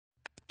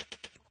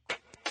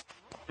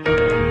The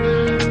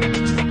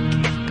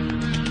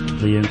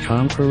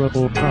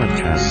Incomparable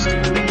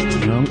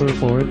Podcast, number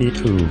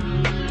 42,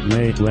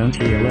 May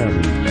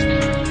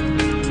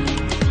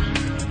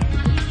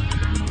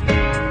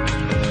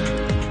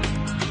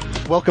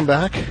 2011. Welcome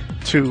back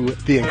to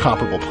the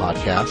Incomparable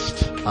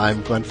Podcast.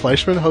 I'm Glenn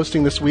Fleischman,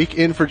 hosting this week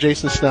in for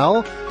Jason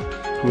Snell,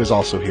 who is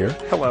also here.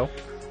 Hello.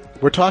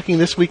 We're talking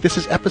this week, this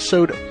is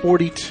episode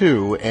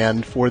 42,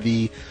 and for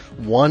the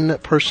one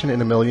person in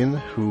a million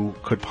who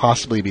could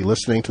possibly be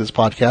listening to this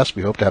podcast,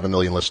 we hope to have 1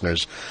 million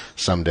listeners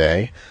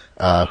someday,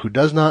 who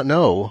does not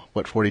know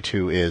what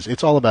 42 is,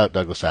 it's all about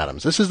Douglas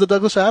Adams. This is the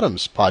Douglas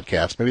Adams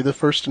podcast, maybe the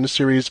first in a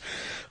series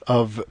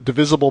of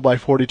divisible by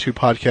 42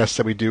 podcasts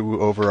that we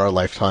do over our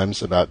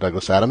lifetimes about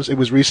Douglas Adams. It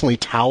was recently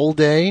Towel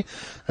Day,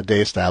 a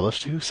day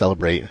established to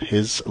celebrate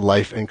his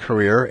life and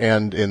career,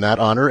 and in that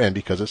honor, and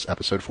because it's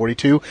episode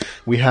 42,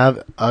 we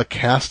have a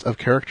cast of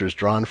characters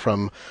drawn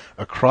from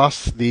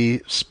across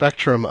the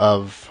spectrum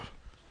of,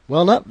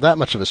 well, not that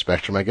much of a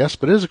spectrum, I guess,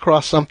 but it is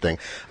across something.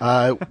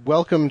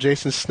 Welcome,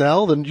 Jason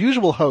Snell, the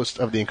usual host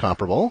of The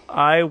Incomparable.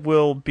 I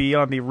will be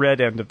on the red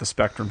end of the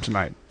spectrum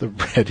tonight.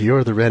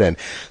 You're the red end.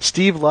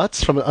 Steve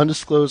Lutz from an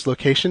undisclosed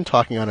location,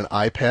 talking on an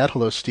iPad.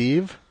 Hello,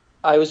 Steve.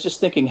 I was just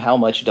thinking how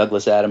much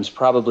Douglas Adams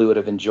probably would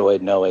have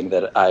enjoyed knowing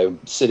that I'm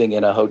sitting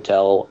in a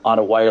hotel on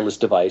a wireless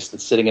device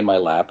that's sitting in my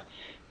lap,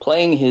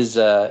 playing his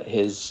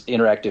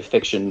interactive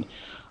fiction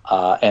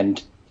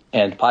and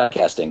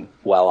podcasting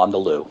while on the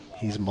loo.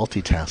 He's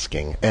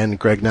multitasking. And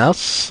Greg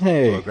Naus.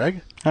 Hey. Hello,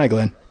 Greg. Hi,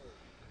 Glenn.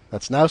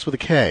 That's Naus with a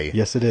K.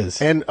 Yes, it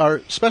is. And our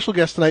special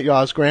guest tonight,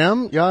 Yoz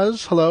Grahame.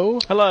 Yoz, hello.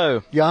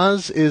 Hello.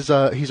 Yoz is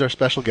he's our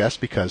special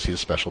guest because he's a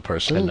special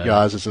person. Hello.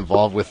 Yoz is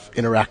involved with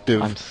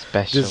interactive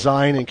special.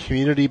 design and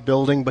community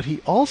building, but he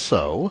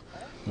also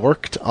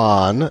worked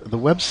on the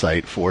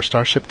website for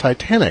Starship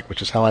Titanic,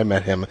 which is how I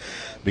met him,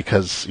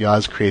 because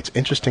Yoz creates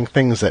interesting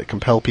things that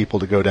compel people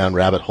to go down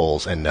rabbit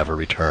holes and never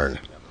return.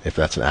 If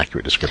that's an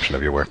accurate description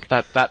of your work.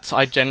 That's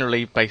I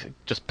generally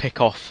just pick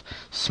off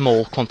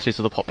small quantities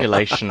of the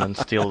population and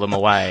steal them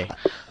away,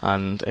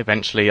 and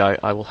eventually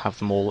I will have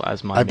them all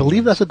as my. I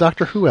believe that's a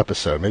Doctor Who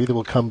episode. Maybe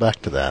we'll come back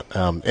to that.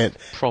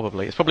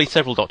 Probably. It's probably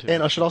several Doctor Who.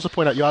 And I should also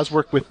point out, Yoz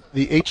worked with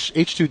the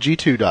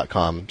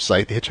H2G2.com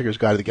site, the Hitchhiker's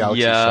Guide to the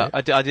Galaxy site.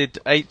 site. I did.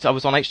 I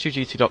was on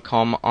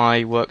H2G2.com.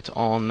 I worked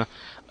on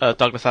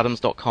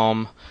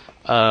DouglasAdams.com.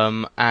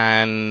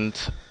 And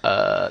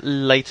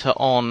later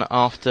on,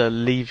 after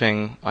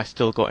leaving, I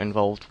still got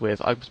involved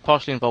with. I was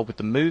partially involved with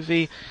the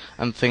movie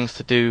and things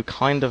to do,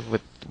 kind of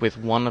with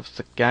one of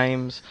the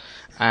games,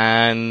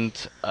 and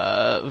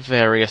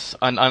various.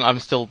 And I'm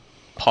still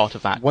part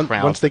of that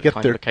crowd. Once they get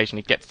kind of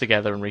occasionally gets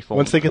together and reforms.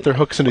 Once they get their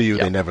hooks into you,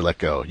 they never let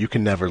go. You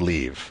can never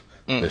leave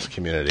this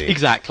community.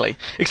 Exactly.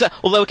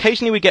 Although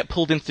occasionally we get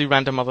pulled into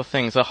random other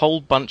things. A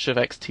whole bunch of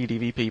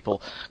ex-TDV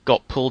people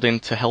got pulled in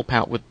to help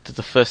out with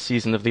the first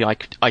season of the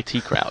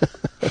IT crowd.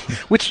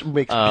 Which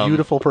makes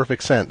beautiful,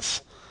 perfect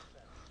sense.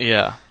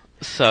 Yeah.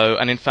 So,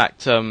 and in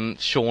fact, Sean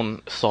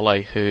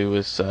Solé, who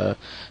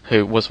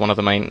was one of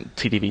the main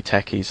TDV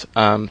techies,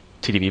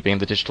 TDV being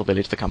the Digital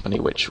Village, the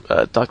company which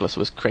Douglas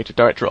was creative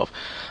director of,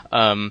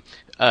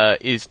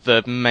 is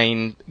the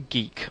main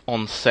geek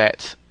on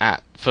set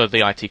for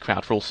the IT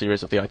crowd, for all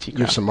series of the IT crowd.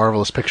 You have some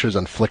marvelous pictures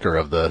on Flickr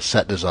of the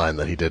set design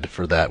that he did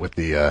for that, with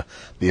the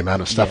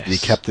amount of stuff that he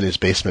kept in his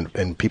basement,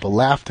 and people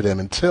laughed at him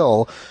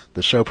until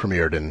the show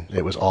premiered and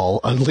it was all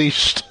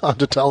unleashed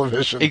onto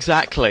television.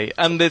 Exactly.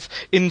 And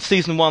in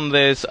season 1,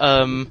 there's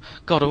God,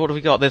 what have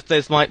we got?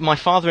 There's my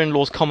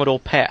father-in-law's Commodore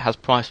PET has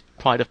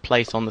pride of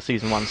place on the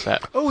season 1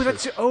 set.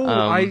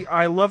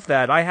 I love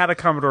that. I had a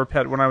Commodore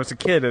PET when I was a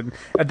kid,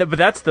 but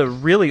that's the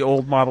really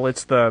old model.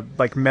 It's the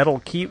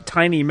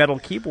tiny metal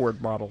keyboard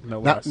model. No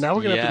less. Now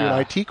we're going to have to do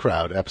an IT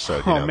crowd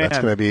episode. Man. That's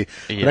going to be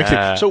the next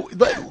thing. So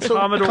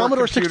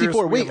Commodore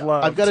 64. Wait,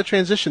 loved. I've got a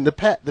transition. The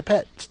PET.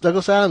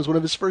 Douglas Adams, one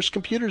of his first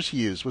computers he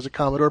used was a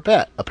Commodore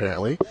PET,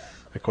 apparently,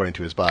 according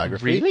to his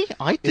biography. Really?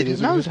 I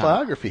didn't know his that.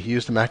 biography. He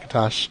used a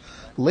Macintosh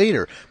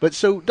later. But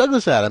so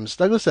Douglas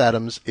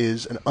Adams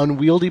is an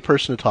unwieldy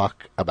person to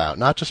talk about,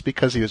 not just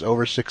because he was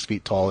over 6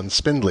 feet tall and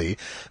spindly,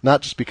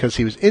 not just because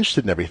he was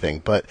interested in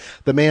everything, but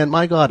the man,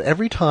 my God,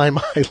 every time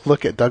I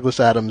look at Douglas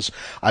Adams,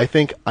 I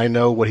think I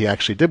know what he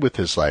actually did with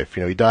his life.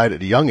 He died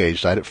at a young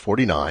age, died at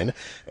 49,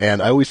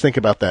 and I always think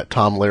about that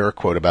Tom Lehrer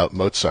quote about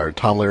Mozart.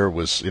 Tom Lehrer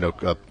was,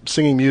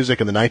 singing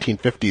music in the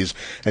 1950s,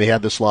 and he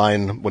had this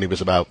line when he was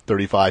about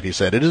 35. He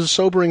said, "It is a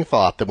sobering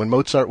thought that when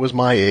Mozart was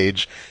my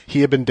age,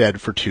 he had been dead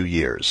for 2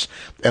 years."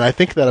 And I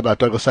think that about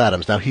Douglas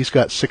Adams. Now, he's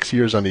got 6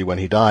 years on me when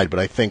he died, but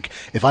I think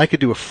if I could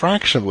do a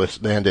fraction of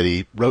what man did,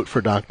 he wrote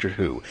for Doctor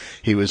Who.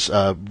 He was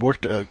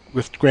worked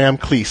with Graham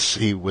Cleese.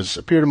 He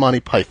appeared in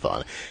Monty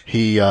Python.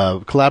 He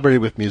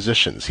collaborated with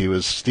musicians. He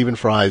was Stephen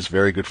Fry's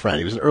very good friend.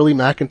 He was an early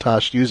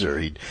Macintosh user.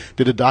 He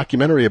did a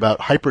documentary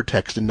about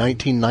hypertext in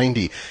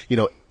 1990.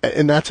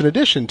 And that's in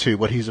addition to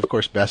what he's, of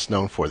course, best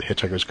known for, The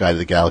Hitchhiker's Guide to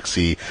the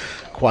Galaxy,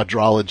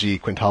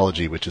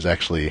 quintology, which is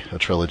actually a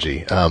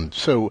trilogy.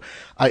 So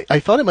I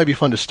thought it might be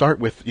fun to start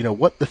with,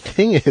 what the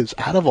thing is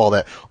out of all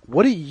that.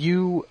 What do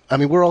you,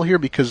 we're all here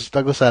because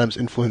Douglas Adams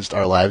influenced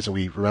our lives, and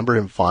we remember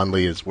him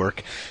fondly, his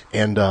work.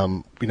 And,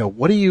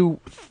 what do you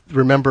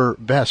remember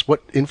best?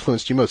 What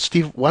influenced you most?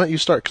 Steve, why don't you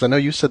start? Because I know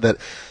you said that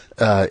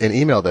in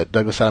email that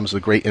Douglas Adams was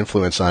a great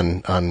influence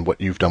on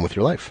what you've done with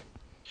your life.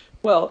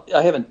 Well,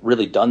 I haven't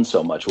really done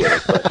so much with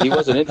it, but he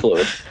was an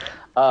influence.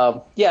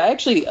 I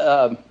actually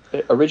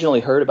originally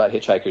heard about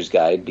Hitchhiker's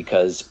Guide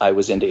because I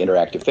was into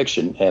interactive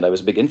fiction, and I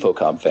was a big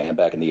Infocom fan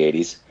back in the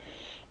 80s.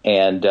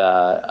 And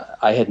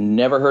I had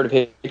never heard of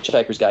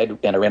Hitchhiker's Guide,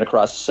 and I ran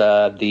across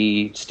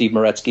the Steve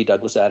Moretsky,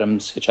 Douglas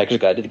Adams, Hitchhiker's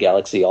Guide to the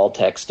Galaxy,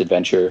 all-text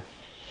adventure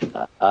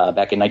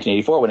back in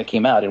 1984 when it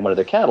came out in one of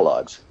their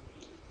catalogs.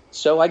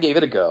 So I gave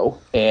it a go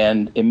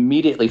and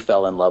immediately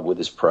fell in love with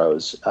his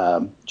prose.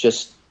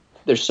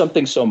 There's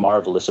something so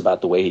marvelous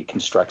about the way he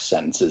constructs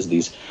sentences,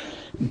 these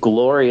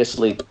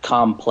gloriously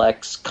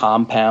complex,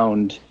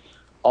 compound,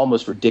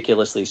 almost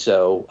ridiculously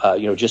so,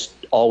 just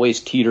always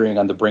teetering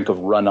on the brink of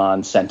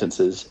run-on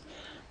sentences.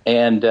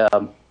 And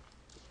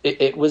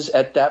it was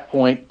at that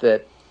point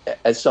that,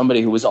 as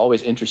somebody who was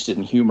always interested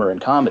in humor and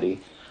comedy,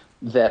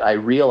 that I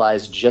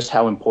realized just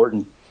how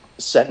important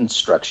sentence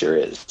structure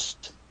is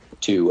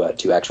to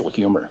actual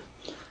humor.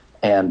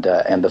 And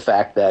the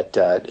fact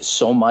that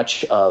so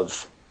much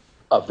of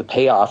the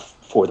payoff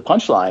for the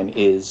punchline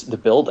is the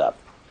build-up,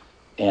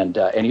 and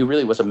he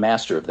really was a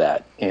master of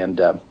that.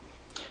 And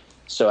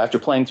so after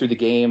playing through the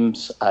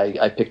games,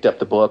 I picked up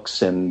the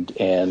books and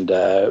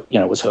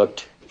was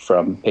hooked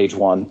from page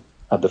one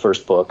of the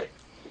first book.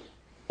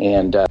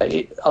 And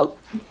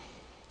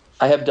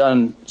I have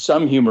done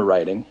some humor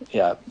writing.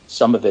 Yeah,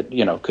 some of it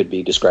could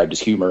be described as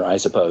humor, I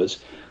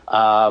suppose.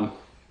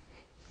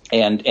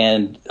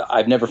 And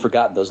I've never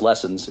forgotten those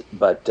lessons.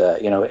 But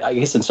I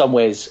guess in some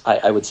ways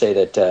I would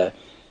say that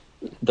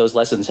those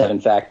lessons have in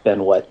fact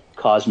been what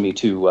caused me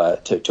to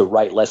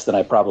write less than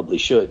I probably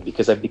should,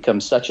 because I've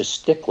become such a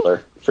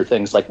stickler for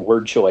things like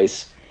word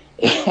choice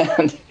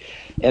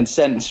and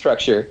sentence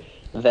structure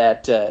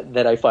that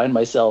I find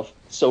myself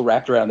so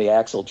wrapped around the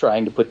axle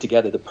trying to put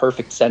together the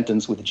perfect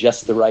sentence with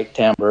just the right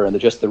timbre and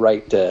just the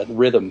right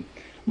rhythm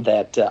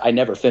that I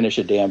never finish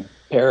a damn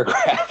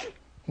paragraph.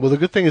 Well, the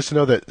good thing is to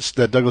know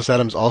that Douglas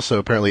Adams also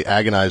apparently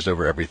agonized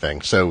over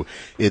everything. So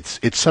it's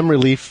some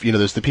relief.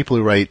 There's the people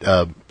who write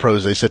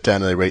prose. They sit down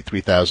and they write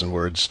 3,000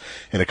 words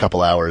in a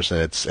couple hours,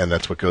 and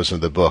that's what goes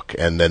into the book.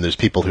 And then there's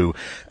people who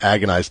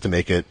agonize to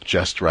make it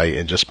just right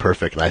and just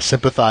perfect. And I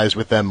sympathize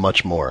with them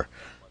much more.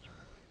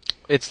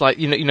 It's like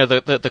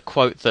the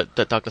quote that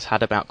Douglas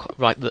had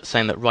about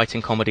saying that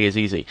writing comedy is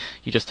easy.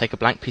 You just take a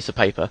blank piece of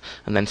paper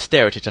and then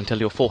stare at it until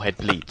your forehead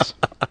bleeds.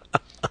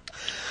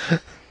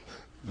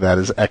 That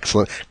is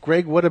excellent,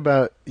 Greg. What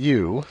about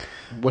you?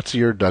 What's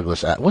your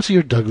Douglas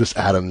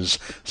Adams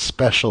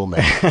special,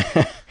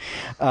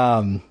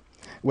 man?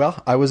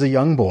 Well, I was a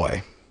young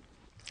boy,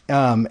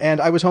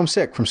 and I was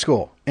homesick from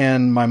school,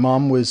 and my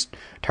mom was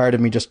tired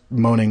of me just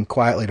moaning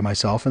quietly to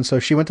myself, and so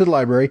she went to the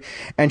library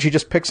and she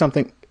just picked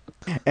something,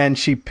 and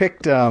she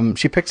picked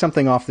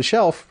something off the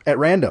shelf at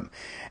random.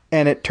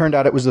 And it turned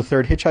out it was the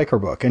third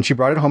Hitchhiker book, and she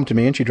brought it home to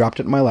me and she dropped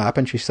it in my lap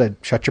and she said,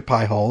 "Shut your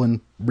pie hole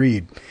and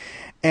read."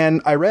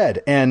 And I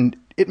read, and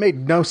it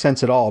made no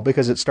sense at all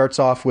because it starts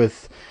off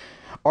with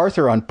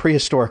Arthur on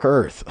prehistoric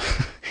Earth.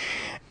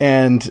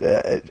 And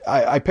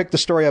I picked the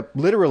story up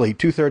literally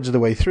 2/3 of the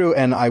way through,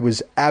 and I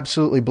was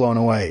absolutely blown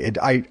away.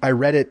 I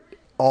read it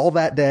all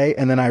that day,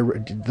 and then I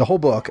read the whole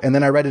book, and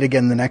then I read it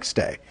again the next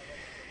day.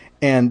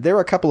 And there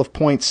are a couple of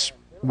points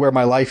where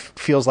my life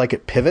feels like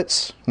it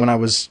pivots when I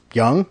was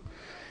young.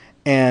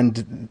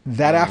 And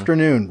that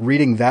afternoon,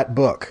 reading that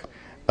book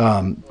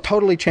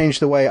totally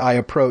changed the way I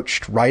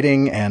approached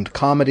writing and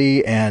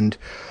comedy and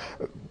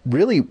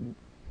really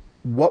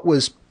what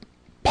was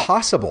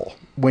possible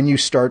when you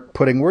start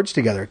putting words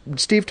together.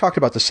 Steve talked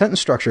about the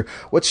sentence structure.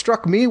 What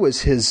struck me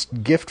was his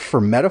gift for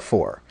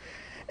metaphor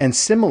and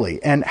simile,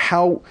 and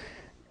how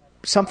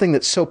something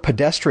that's so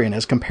pedestrian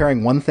as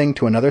comparing one thing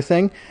to another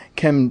thing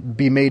can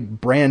be made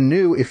brand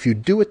new if you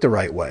do it the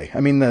right way. I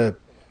mean, the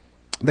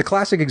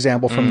classic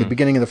example from the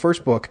beginning of the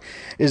first book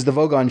is the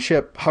Vogon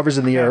ship hovers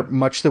in the air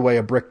much the way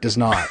a brick does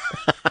not,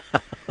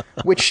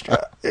 which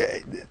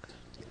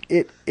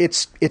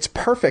it's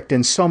perfect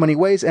in so many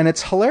ways, and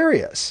it's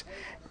hilarious.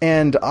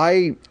 And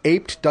I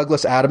aped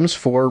Douglas Adams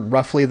for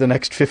roughly the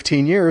next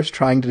 15 years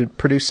trying to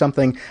produce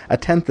something a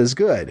tenth as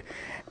good.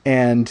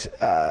 And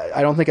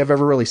I don't think I've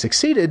ever really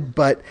succeeded,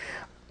 but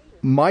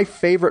my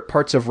favorite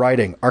parts of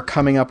writing are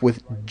coming up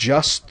with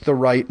just the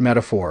right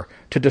metaphor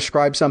to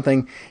describe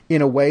something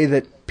in a way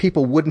that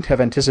people wouldn't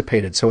have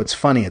anticipated, so it's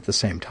funny at the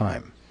same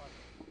time.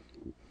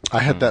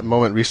 I had that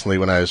moment recently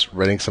when I was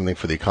writing something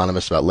for The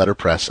Economist about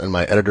letterpress, and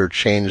my editor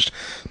changed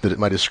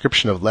my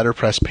description of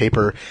letterpress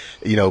paper,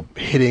 ink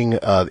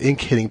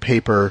hitting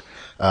paper,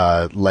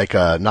 like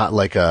a not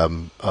like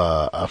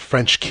a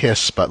French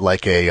kiss, but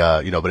like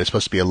a but it's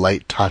supposed to be a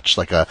light touch,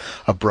 like a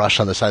brush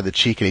on the side of the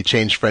cheek, and he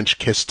changed French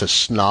kiss to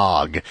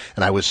snog,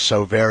 and I was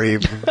so very,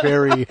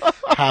 very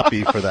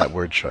happy for that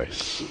word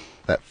choice.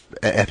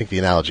 I think the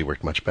analogy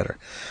worked much better.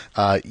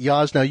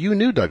 Yoz, now you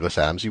knew Douglas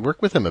Adams. You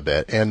worked with him a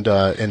bit, and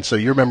so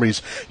your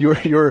memories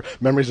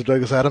of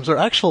Douglas Adams are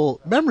actual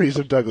memories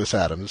of Douglas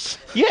Adams.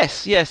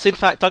 Yes. In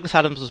fact, Douglas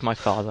Adams was my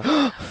father.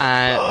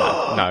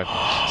 No,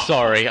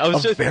 sorry, I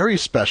was just very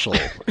special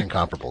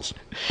Incomparables.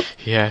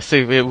 Yes,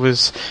 it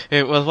was.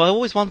 Well, I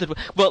always wondered.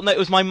 Well, no, it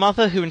was my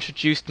mother who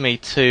introduced me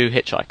to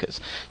Hitchhikers.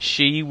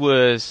 She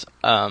was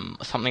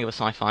something of a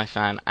sci-fi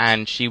fan,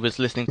 and she was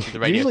listening to the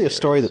radio. Usually, series. A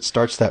story that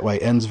starts that way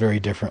ends very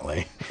differently.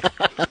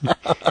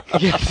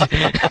 Yes.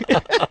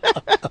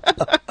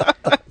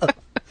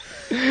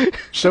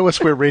 Show us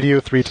where Radio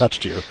 3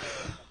 touched you.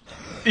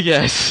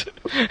 Yes.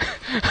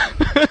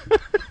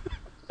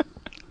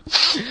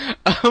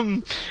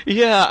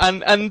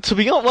 Yeah, and to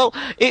be honest, well,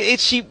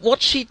 she bought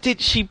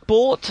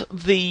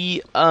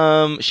the,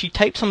 she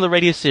taped some of the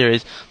radio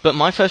series, but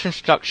my first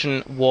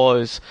introduction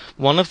was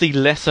one of the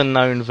lesser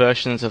known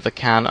versions of the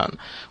canon,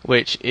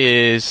 which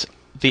is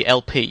the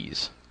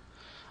LPs.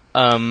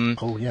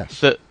 Oh,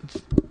 yes. That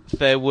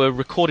there were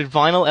recorded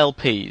vinyl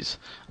LPs,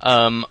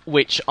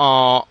 which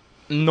are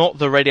not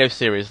the radio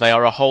series. They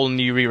are a whole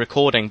new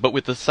re-recording, but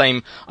with the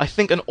same, I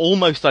think, an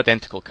almost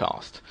identical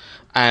cast.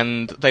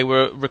 And they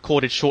were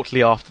recorded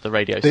shortly after the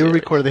radio series. They were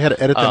recorded. They had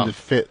to edit them to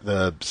fit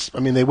the. I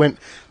mean, they went,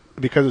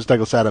 because it was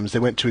Douglas Adams, they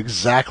went to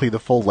exactly the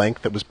full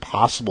length that was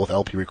possible with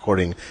LP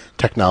recording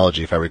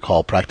technology, if I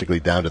recall,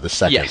 practically down to the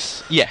second.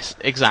 Yes,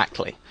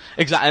 exactly.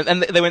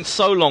 And they went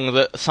so long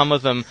that some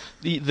of them,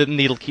 the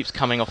needle keeps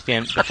coming off the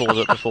end before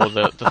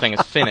the thing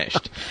is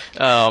finished.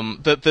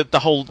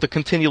 The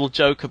continual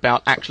joke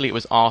about actually it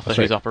was Arthur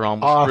whose upper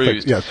arm was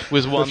bruised. Yes.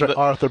 Was one that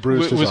Arthur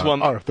bruised his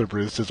arm. Arthur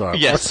bruised his arm.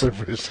 Yes.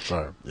 Arthur bruised his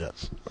arm.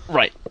 Yes.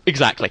 Right.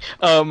 Exactly.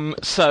 And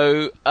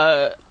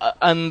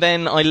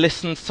then I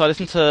listened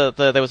to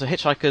there was a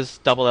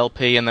Hitchhikers double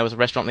LP, and there was a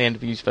Restaurant in the End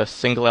of You's first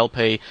single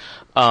LP.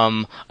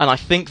 And I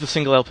think the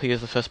single LP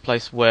is the first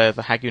place where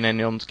the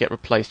Hagunenions get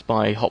replaced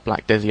by Hot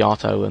Black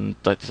Desiato and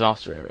the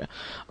Disaster Area.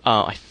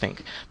 I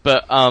think.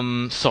 But,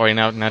 sorry,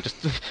 now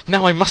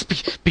I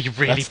must be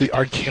really That's the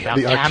about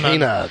the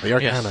canon.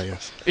 Arcana,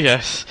 yes.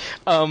 Yes.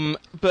 And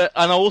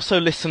I also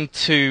listened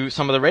to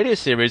some of the radio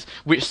series,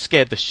 which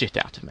scared the shit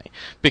out of me,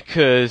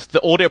 because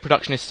the audio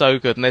production is so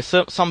good, and there's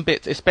some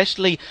bits,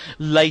 especially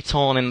late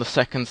on in the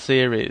second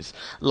series,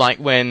 like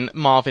when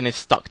Marvin is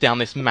stuck down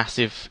this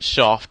massive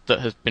shaft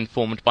that has been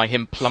formed by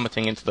him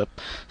plummeting into the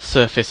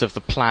surface of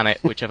the planet,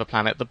 whichever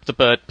planet, the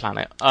bird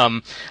planet,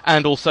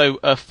 and also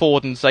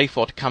Ford and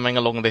Zaphod coming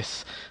along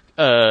this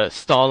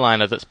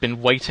Starliner that's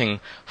been waiting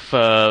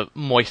for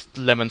moist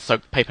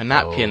lemon-soaked paper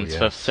napkins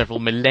for several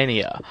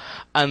millennia,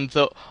 and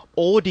the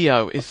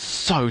audio is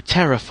so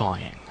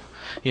terrifying,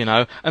 you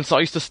know. And so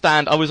I used to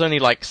stand. I was only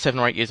like 7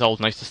 or 8 years old,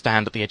 and I used to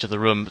stand at the edge of the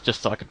room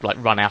just so I could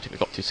like run out if it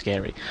got too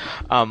scary.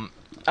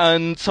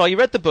 And so I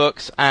read the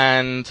books,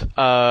 and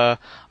I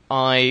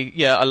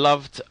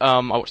loved. I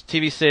watched the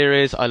TV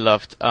series. I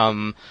loved.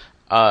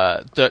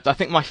 Dirk, I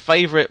think my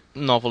favourite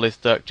novel is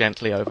Dirk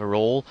Gently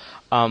overall,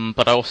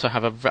 but I also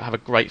have a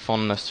great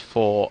fondness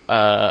for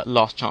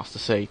Last Chance to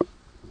See.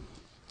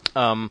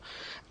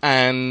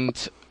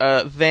 And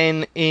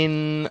then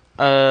in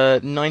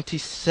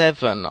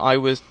 97, I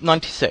was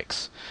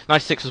 96.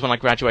 96 was when I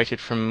graduated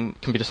from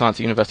Computer Science at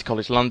University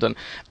College London,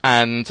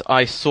 and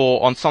I saw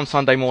on some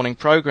Sunday morning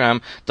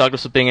programme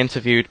Douglas was being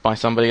interviewed by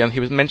somebody, and he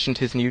was mentioned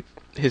his new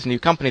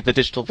company, the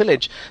Digital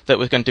Village, that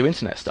was going to do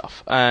internet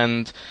stuff.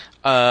 And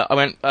I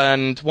went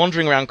and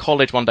wandering around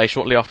college one day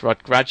shortly after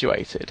I'd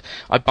graduated,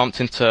 I bumped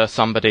into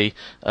somebody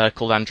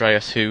called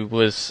Andreas who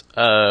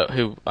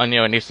I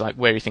knew, and he was like,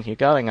 "Where are you thinking of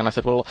going?" And I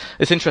said, "Well,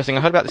 it's interesting.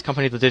 I heard about this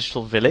company, the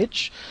Digital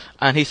Village."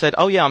 And he said,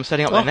 "Oh yeah, I'm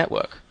setting up their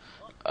network."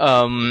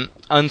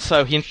 And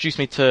so he introduced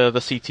me to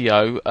the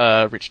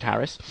CTO, Richard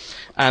Harris,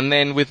 and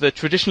then with the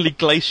traditionally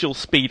glacial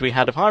speed we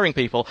had of hiring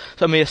people,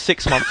 so a mere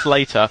 6 months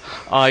later,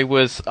 I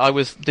was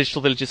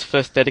Digital Village's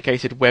first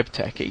dedicated web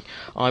techie.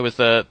 I was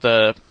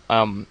the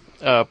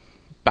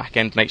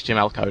back-end and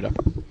HTML coder.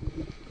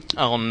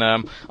 And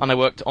I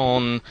worked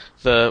on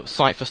the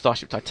site for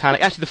Starship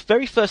Titanic. Actually, the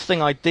very first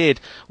thing I did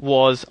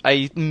was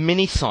a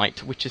mini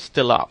site, which is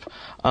still up.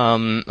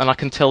 And I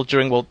can tell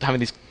during having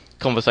these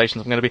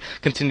conversations, I'm going to be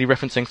continually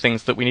referencing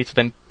things that we need to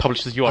then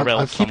publish as URLs.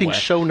 I'm keeping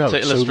show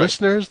notes, so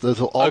listeners, those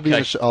will all be.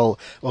 I'll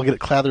get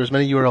clather as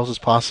many URLs as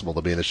possible.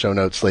 They'll be in the show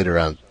notes later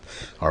on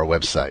our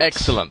website.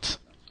 Excellent.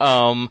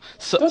 Don't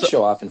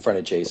show off in front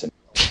of Jason.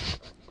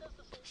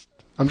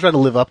 I'm trying to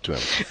live up to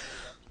him.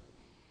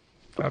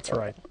 That's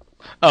right.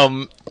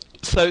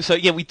 So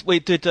yeah, we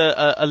did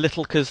a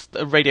little, because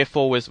Radio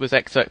 4 was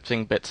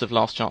excerpting bits of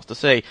Last Chance to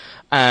See,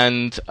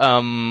 and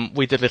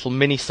we did a little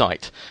mini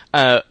site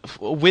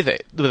with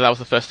it. That was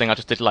the first thing. I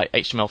just did like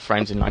HTML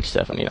frames in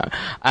 97, you know,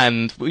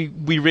 and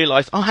we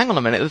realised, oh, hang on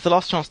a minute, there's the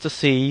Last Chance to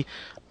See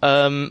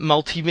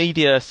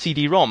multimedia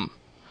CD-ROM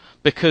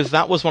because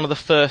that was one of the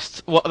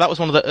first. Well, that was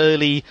one of the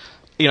early,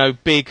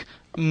 big.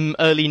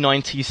 Early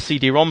 90s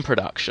CD-ROM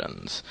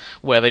productions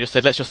where they just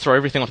said, let's just throw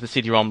everything onto the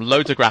CD-ROM,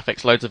 loads of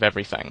graphics, loads of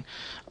everything.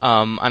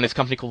 And this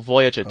company called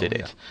Voyager did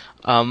it.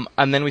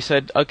 And then we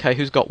said, okay,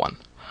 who's got one?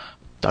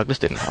 Douglas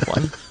didn't have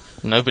one.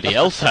 Nobody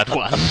else had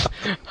one.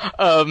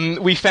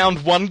 We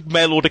found one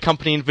mail order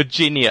company in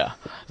Virginia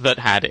that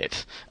had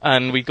it,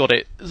 and we got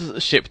it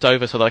shipped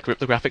over so that I could rip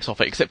the graphics off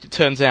it, except it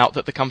turns out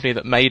that the company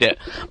that made it,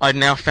 I've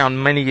now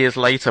found many years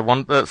later,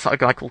 a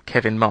guy called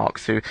Kevin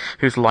Marks,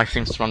 whose life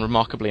seems to run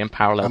remarkably in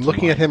parallel. I'm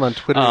looking at him on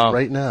Twitter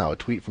right now, a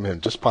tweet from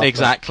him just popped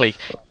Exactly.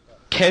 Up.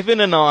 Kevin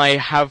and I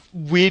have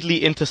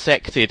weirdly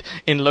intersected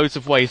in loads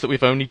of ways that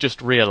we've only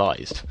just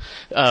realised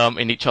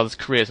in each other's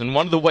careers. And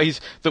one of the ways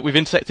that we've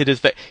intersected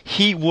is that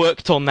he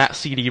worked on that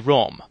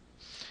CD-ROM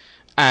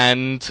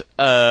and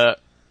was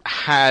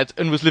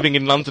living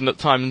in London at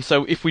the time. And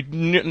so if we'd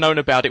known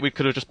about it, we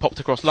could have just popped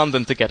across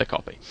London to get a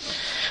copy.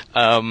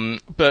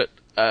 And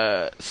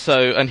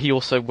he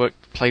also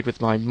played with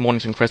my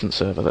Mornington Crescent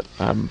server.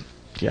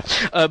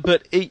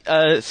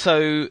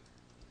 So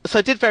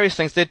I did various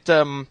things.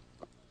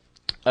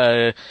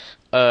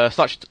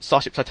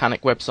 Starship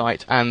Titanic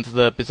website and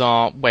the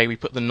bizarre way we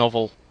put the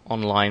novel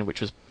online, which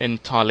was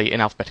entirely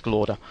in alphabetical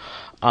order.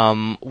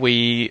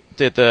 We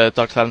did the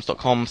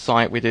DouglasAdams.com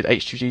site, we did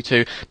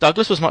H2G2.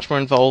 Douglas was much more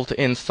involved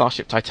in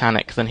Starship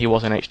Titanic than he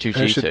was in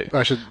H2G2.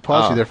 I should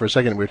pause you there for a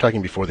second. We were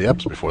talking before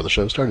the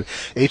show started.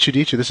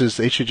 H2G2, this is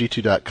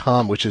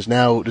H2G2.com, which is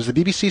now, does the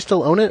BBC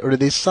still own it, or do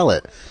they sell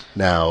it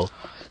now?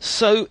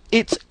 So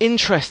it's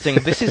interesting.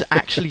 This is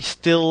actually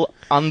still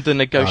under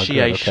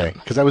negotiation. Okay,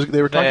 because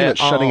they were talking about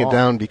shutting it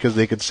down because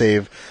they could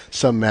save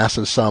some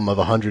massive sum of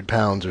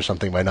 £100 or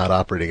something by not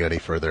operating it any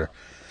further.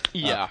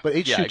 Yeah, but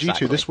H2G2,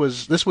 exactly. this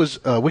was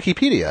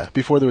Wikipedia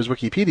before there was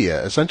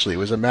Wikipedia. Essentially, it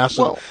was a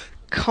massive.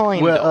 Right,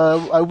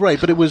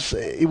 but it was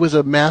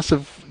a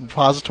massive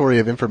repository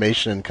of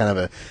information and kind of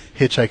a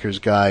hitchhiker's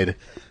guide.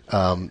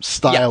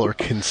 Style or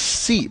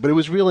conceit, but it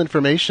was real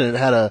information. It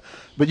had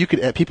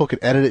people could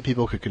edit it,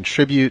 people could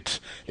contribute.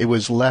 It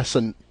was less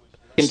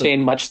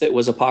contained much that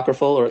was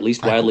apocryphal or at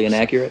least wildly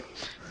inaccurate.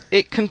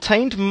 It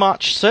contained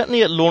much,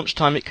 certainly at launch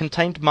time, it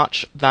contained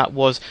much that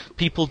was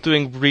people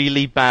doing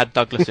really bad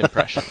Douglas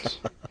impressions.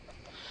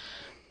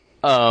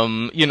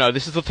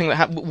 This is the thing that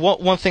happened. One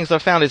of the things that I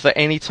found is that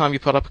any time you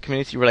put up a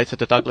community related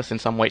to Douglas in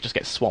some way, it just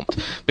gets swamped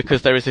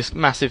because there is this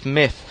massive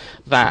myth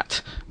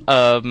that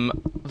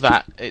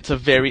that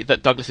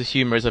Douglas's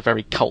humor is a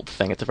very cult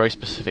thing. It's a very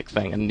specific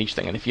thing and niche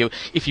thing. And if you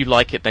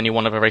like it, then you're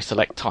one of a very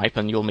select type,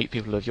 and you'll meet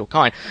people of your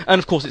kind. And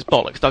of course, it's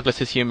bollocks.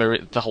 Douglas's humor,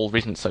 the whole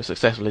reason it's so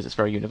successful is it's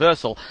very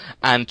universal.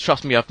 And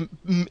trust me, I've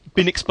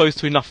been exposed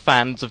to enough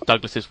fans of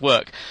Douglas's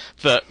work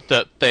that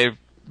they're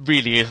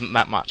really isn't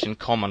that much in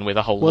common with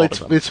a whole lot of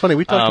them. It's funny.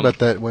 We talked about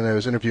that when I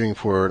was interviewing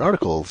for an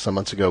article some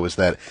months ago. Was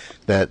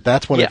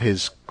that's one of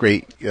his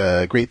great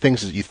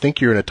things is you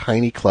think you're in a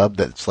tiny club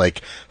that's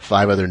like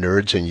 5 other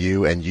nerds and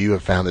you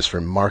have found this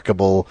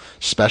remarkable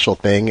special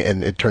thing,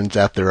 and it turns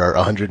out there are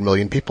 100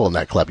 million people in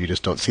that club. You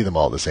just don't see them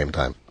all at the same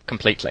time.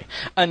 Completely.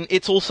 And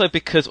it's also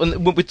because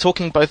when we're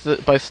talking,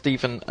 both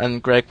Steve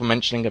and Greg were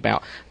mentioning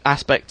about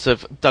aspects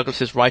of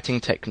Douglas's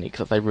writing technique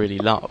that they really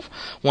love.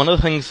 One of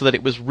the things that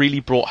it was really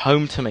brought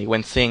home to me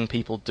when seeing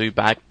people do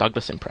bad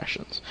Douglas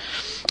impressions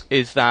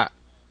is that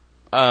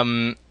a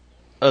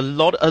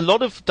lot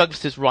of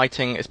Douglas's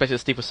writing, especially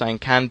as Steve was saying,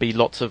 can be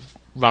lots of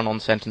run-on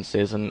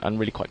sentences and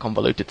really quite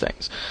convoluted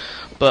things.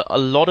 But a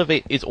lot of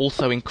it is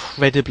also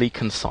incredibly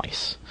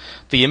concise.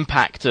 The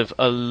impact of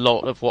a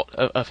lot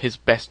of his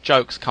best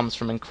jokes comes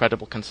from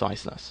incredible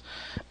conciseness,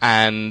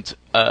 and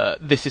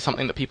this is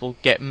something that people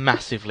get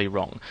massively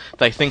wrong.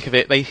 They think of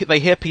it, they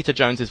hear Peter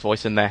Jones's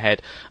voice in their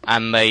head,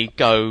 and they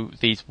go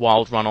these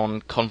wild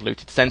run-on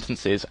convoluted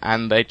sentences,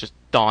 and they just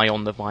die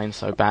on the vine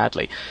so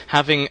badly.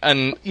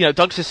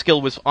 Douglas's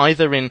skill was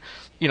either in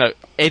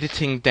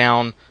editing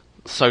down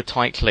so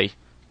tightly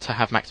to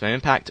have maximum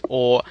impact,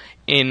 or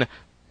in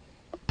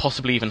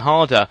possibly even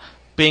harder,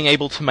 being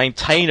able to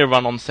maintain a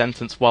run-on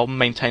sentence while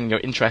maintaining your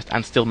interest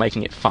and still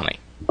making it funny.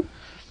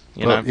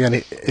 He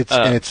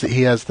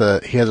has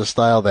a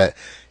style that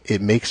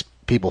it makes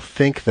people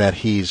think that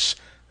he's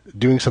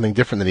doing something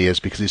different than he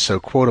is because he's so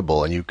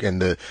quotable, and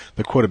the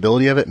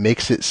quotability of it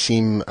makes it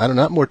seem,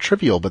 not more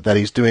trivial, but that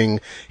he's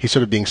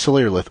sort of being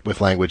sillier with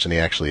language than he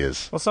actually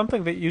is. Well,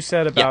 something that you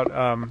said about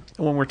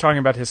when we're talking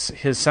about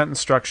his sentence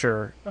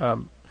structure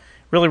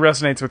really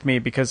resonates with me,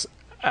 because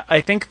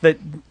I think that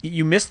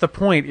you miss the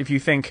point if you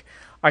think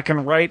I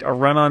can write a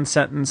run-on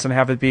sentence and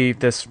have it be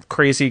this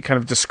crazy kind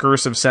of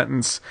discursive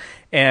sentence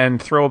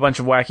and throw a bunch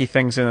of wacky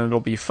things in and it'll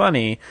be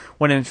funny,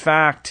 when in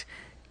fact,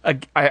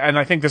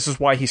 I think this is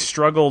why he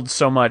struggled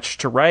so much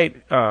to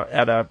write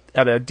at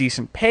a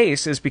decent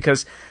pace, is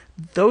because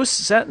those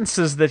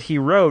sentences that he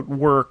wrote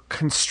were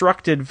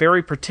constructed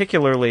very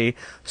particularly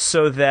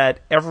so that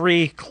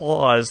every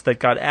clause that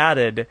got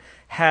added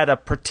had a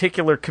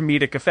particular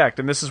comedic effect.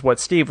 And this is what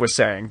Steve was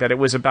saying, that it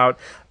was about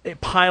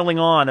piling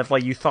on of,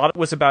 like, you thought it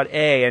was about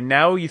A and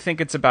now you think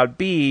it's about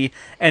B.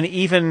 And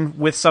even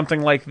with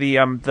something like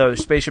the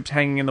spaceships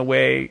hanging in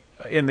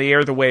the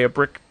air the way a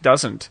brick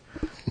doesn't,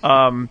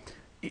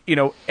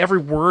 every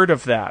word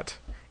of that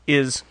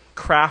is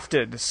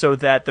crafted so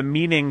that the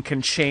meaning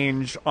can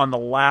change on the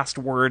last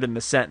word in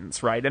the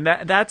sentence, right? And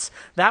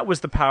that was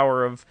the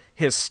power of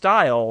his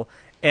style.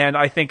 And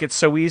I think it's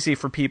so easy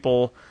for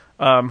people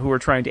who are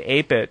trying to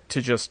ape it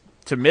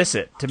to miss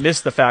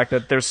the fact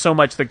that there's so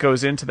much that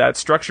goes into that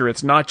structure.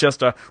 It's not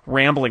just a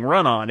rambling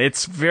run-on.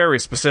 It's very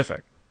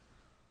specific.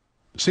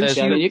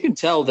 You can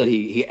tell that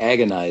he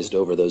agonized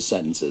over those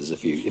sentences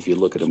if you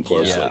look at him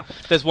closely. Yeah.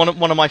 There's one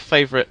of my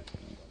favorite.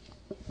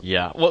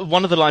 Yeah,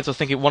 one of the lines I was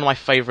thinking, one of my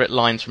favourite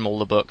lines from all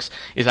the books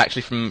is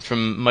actually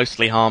from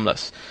Mostly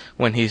Harmless,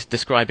 when he's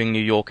describing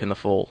New York in the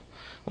fall,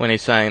 when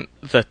he's saying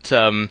that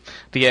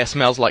the air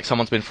smells like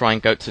someone's been frying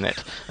goats in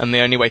it, and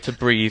the only way to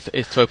breathe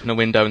is to open a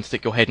window and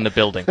stick your head in a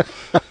building.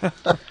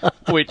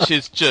 Which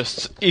is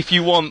just, if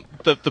you want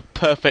the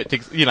perfect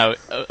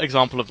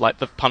example of like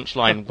the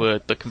punchline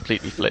word that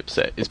completely flips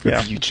it, is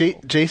beautiful.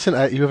 Jason,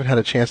 you haven't had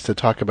a chance to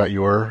talk about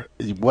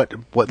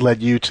what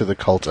led you to the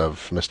cult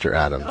of Mr.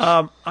 Adams.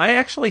 I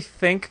actually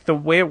think the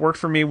way it worked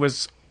for me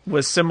was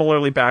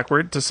similarly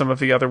backward to some of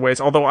the other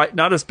ways, although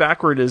not as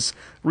backward as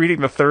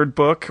reading the third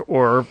book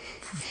or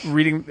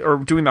reading or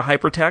doing the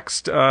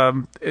hypertext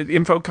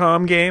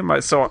Infocom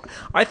game. So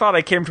I thought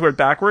I came to it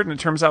backward, and it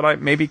turns out I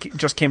maybe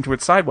just came to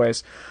it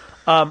sideways.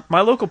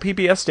 My local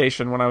PBS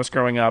station when I was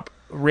growing up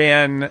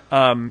ran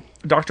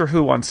Doctor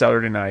Who on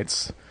Saturday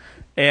nights,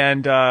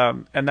 and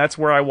that's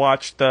where I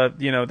watched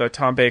the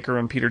Tom Baker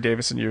and Peter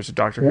Davison years of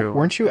Doctor Who.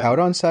 Weren't you out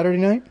on Saturday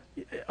night?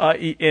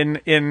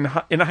 In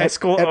high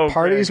school at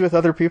parties with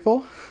other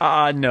people?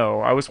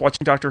 No, I was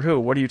watching Doctor Who.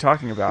 What are you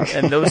talking about?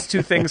 And those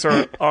two things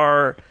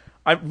are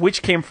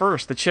which came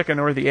first, the chicken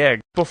or the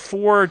egg?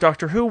 Before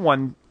Doctor Who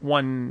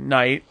one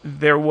night,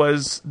 there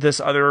was this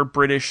other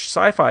British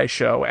sci-fi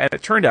show, and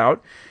it turned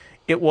out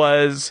it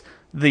was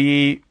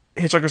the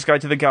Hitchhiker's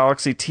Guide to the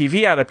Galaxy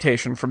TV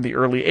adaptation from the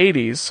early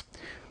 80s.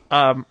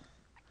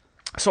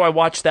 So I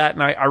watched that,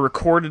 and I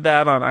recorded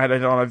that I had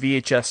it on a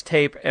VHS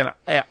tape, and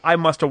I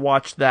must have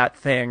watched that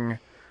thing,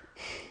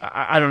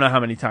 I don't know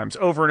how many times,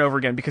 over and over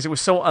again, because it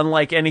was so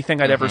unlike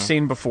anything I'd ever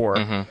seen before.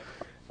 Mm-hmm.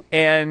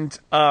 And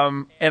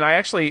I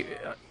actually,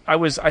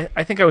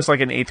 I think I was like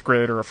an 8th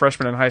grade or a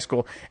freshman in high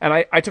school, and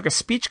I took a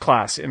speech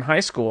class in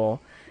high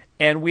school,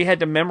 and we had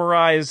to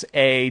memorize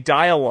a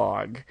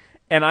dialogue.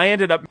 And I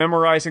ended up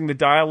memorizing the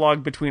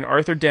dialogue between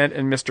Arthur Dent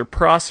and Mr.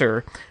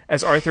 Prosser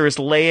as Arthur is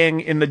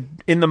laying in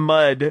the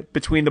mud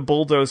between the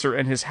bulldozer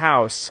and his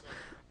house,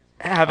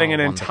 having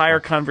an entire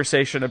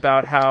conversation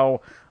about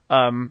how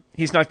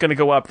he's not going to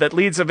go up. That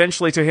leads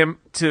eventually to him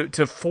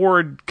to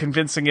Ford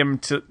convincing him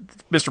to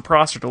Mr.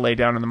 Prosser to lay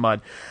down in the mud.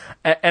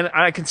 And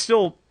I can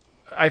still,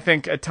 I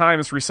think, at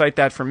times recite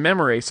that from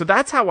memory. So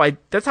that's how I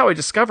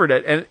discovered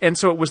it. And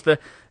so it was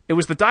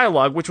the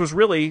dialogue, which was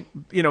really,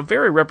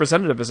 very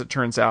representative, as it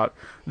turns out,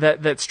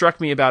 that struck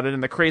me about it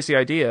and the crazy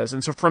ideas.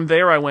 And so from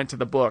there I went to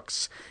the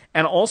books,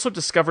 and also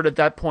discovered at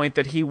that point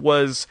that he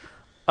was,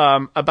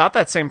 about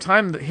that same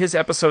time, his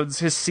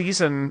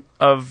season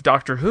of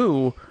Doctor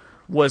Who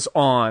was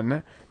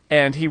on,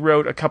 and he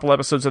wrote a couple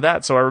episodes of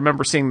that. So I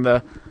remember seeing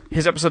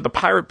his episode, The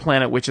Pirate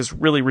Planet, which is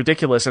really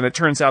ridiculous. And it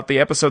turns out the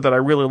episode that I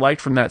really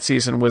liked from that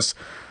season was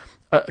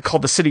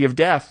called The City of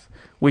Death,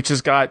 which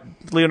has got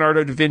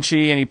Leonardo da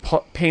Vinci, and he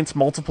paints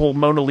multiple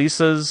Mona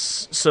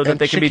Lisas so that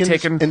they can be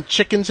taken. And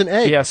chickens and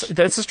eggs. Yes,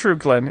 this is true,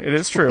 Glenn. It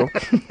is true.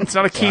 It's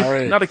not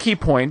a key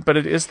point, but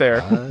it is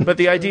there. But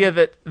the idea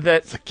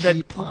that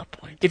key plot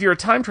point. If you're a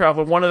time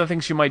traveler, one of the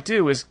things you might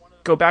do is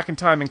go back in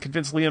time and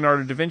convince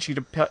Leonardo da Vinci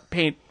to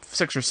paint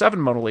 6 or 7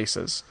 Mona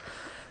Lisas,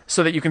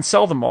 so that you can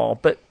sell them all.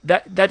 But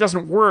that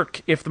doesn't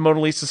work if the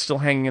Mona Lisa is still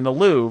hanging in the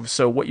Louvre.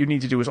 So what you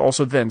need to do is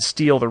also then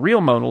steal the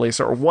real Mona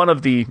Lisa, or one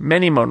of the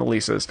many Mona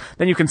Lisas.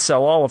 Then you can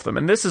sell all of them.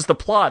 And this is the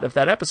plot of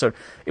that episode.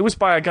 It was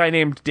by a guy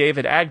named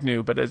David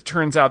Agnew, but it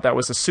turns out that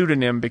was a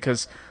pseudonym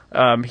because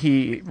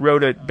he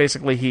wrote it.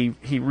 Basically,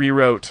 he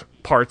rewrote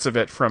parts of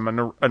it from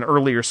an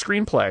earlier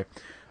screenplay.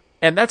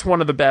 And that's one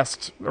of the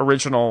best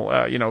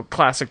original,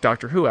 classic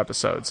Doctor Who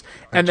episodes.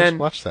 I just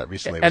watched that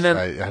recently. And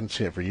I hadn't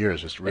seen it for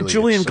years. It's really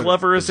Julian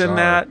Glover is in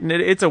that, and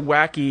it's a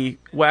wacky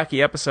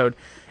episode.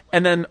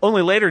 And then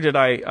only later did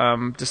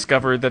I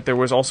discover that there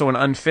was also an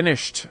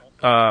unfinished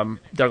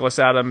Douglas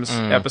Adams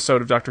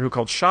episode of Doctor Who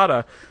called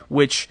Shada,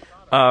 which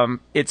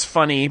it's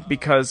funny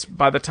because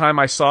by the time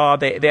I saw,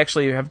 they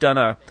actually have done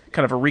a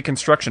kind of a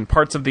reconstruction.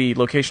 Parts of the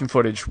location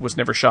footage was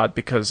never shot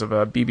because of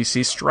a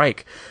BBC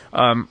strike.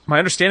 My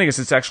understanding is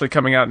it's actually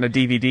coming out in a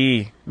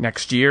DVD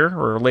next year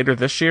or later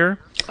this year.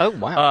 Oh,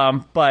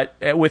 wow. But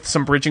with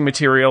some bridging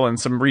material and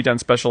some redone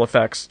special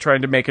effects,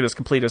 trying to make it as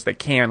complete as they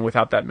can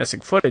without that missing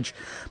footage.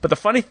 But the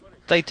funny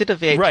They did a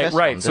VHS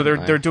right. one, So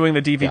didn't they're doing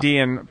the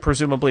DVD and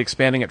presumably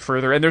expanding it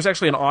further. And there's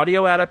actually an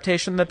audio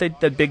adaptation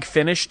that Big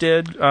Finish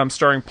did,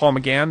 starring Paul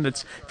McGann.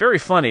 That's very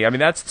funny. I mean,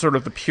 that's sort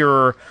of the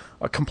pure,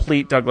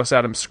 complete Douglas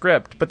Adams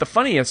script. But the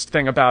funniest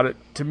thing about it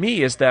to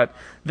me is that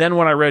then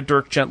when I read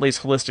Dirk Gently's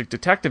Holistic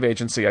Detective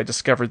Agency, I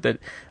discovered that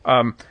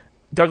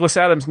Douglas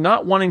Adams,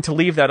 not wanting to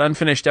leave that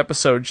unfinished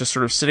episode just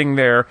sort of sitting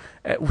there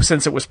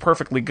since it was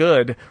perfectly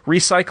good,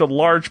 recycled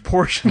large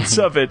portions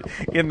of it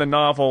in the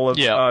novel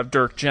of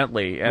Dirk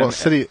Gently. And, well,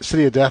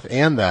 City of Death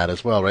and that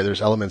as well, right?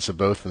 There's elements of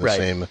both in the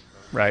same...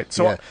 Right.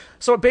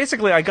 So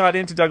basically I got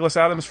into Douglas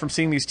Adams from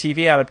seeing these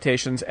TV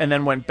adaptations and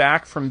then went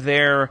back from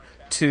there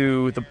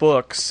to the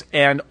books.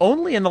 And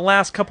only in the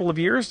last couple of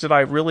years did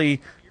I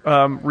really...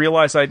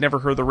 realized I'd never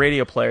heard the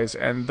radio plays,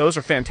 and those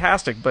are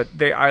fantastic. But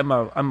I'm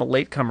a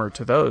latecomer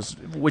to those,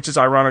 which is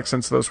ironic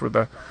since those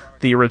were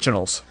the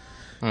originals.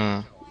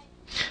 By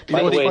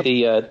the way,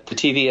 the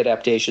TV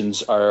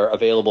adaptations are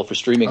available for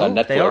streaming on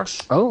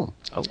Netflix. They are? Oh.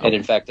 And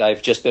in fact,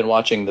 I've just been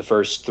watching the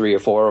first 3 or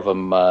 4 of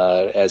them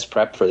as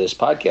prep for this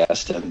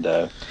podcast,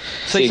 and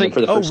seeing them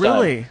for the first time.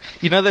 Oh, really?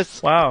 You know, there's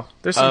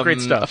some great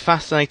stuff. A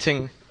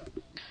fascinating.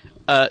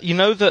 You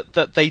know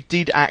that they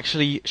did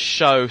actually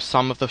show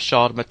some of the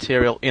Shard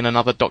material in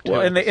another Doctor Who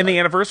episode. In the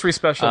anniversary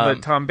special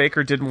that Tom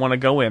Baker didn't want to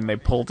go in, they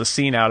pulled a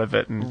scene out of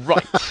it and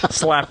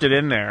slapped it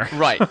in there.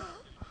 Right.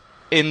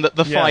 In the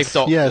 5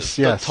 Doctors.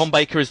 Yes. Tom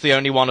Baker is the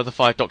only one of the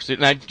 5 Doctors.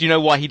 Now, do you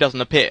know why he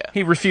doesn't appear?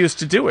 He refused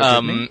to do it,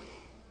 didn't he?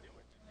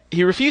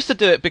 He refused to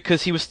do it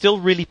because he was still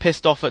really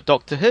pissed off at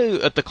Doctor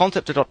Who, at the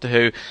concept of Doctor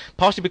Who,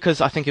 partially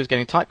because I think he was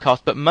getting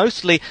typecast, but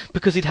mostly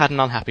because he'd had an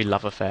unhappy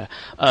love affair,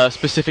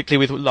 specifically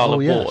with Lalla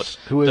Ward.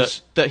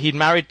 That he'd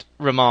married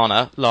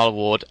Romana, Lalla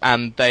Ward,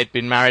 and they'd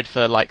been married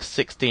for like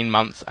 16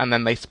 months, and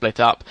then they split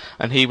up,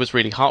 and he was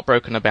really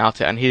heartbroken about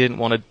it, and he didn't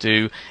want to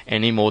do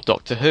any more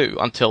Doctor Who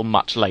until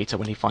much later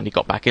when he finally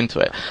got back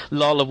into it.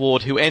 Lalla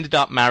Ward, who ended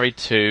up married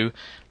to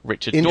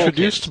Richard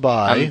Introduced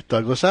Dawkins, by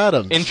Douglas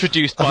Adams.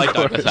 Introduced by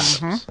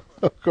Douglas Adams.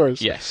 Of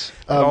course. Yes.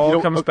 It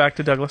all comes back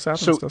to Douglas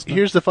Adams, so doesn't it?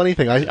 here's the funny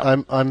thing.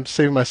 I'm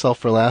saving myself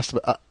for last,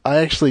 but I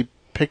actually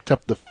picked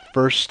up the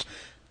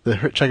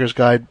Hitchhiker's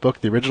Guide book,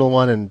 the original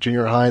one, in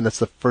junior high, and that's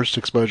the first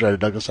exposure I had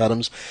to Douglas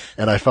Adams,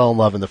 and I fell in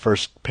love in the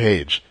first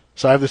page.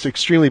 So I have this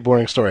extremely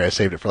boring story. I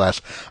saved it for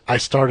last. I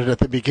started at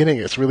the beginning.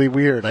 It's really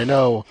weird. I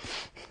know.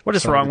 What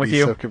is wrong with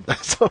you?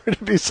 Sorry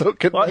to be so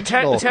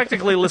conventional. Well,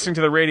 technically, listening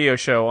to the radio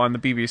show on the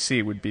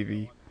BBC would be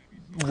the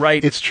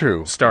right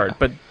start,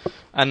 but...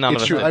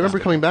 It's true. I remember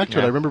coming back to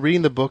it. I remember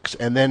reading the books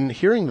and then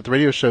hearing that the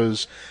radio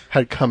shows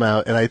had come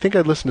out, and I think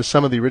I'd listened to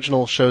some of the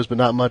original shows, but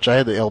not much. I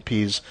had the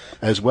LPs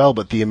as well,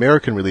 but the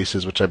American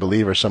releases, which I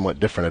believe are somewhat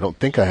different. I don't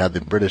think I had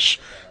the British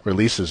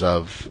releases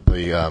of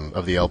the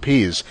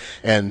LPs,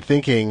 and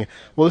thinking,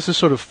 well, this is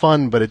sort of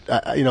fun, but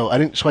I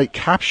didn't quite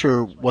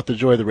capture what the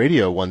joy of the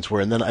radio ones were.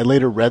 And then I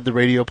later read the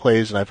radio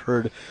plays, and I've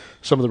heard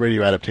some of the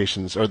radio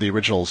adaptations or the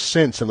originals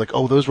since, and like,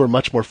 oh, those were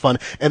much more fun,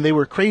 and they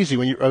were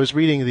crazy. I was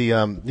reading the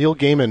Neil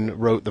Gaiman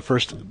wrote the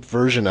first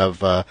version of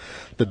the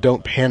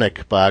Don't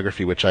Panic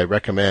biography, which I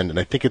recommend, and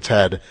I think it's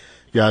had,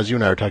 as you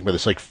and I were talking about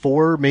this, like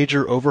 4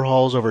 major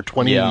overhauls over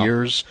 20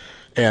 years,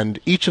 and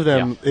each of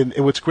them. And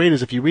what's great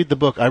is if you read the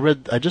book,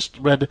 I just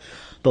read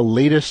the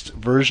latest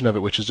version of it,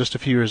 which is just a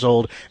few years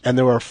old, and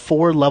there are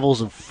 4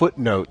 levels of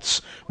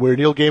footnotes where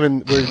Neil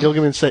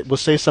Gaiman will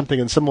say something,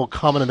 and someone will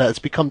comment on that. It's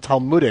become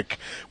Talmudic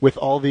with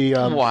all the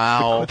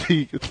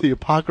the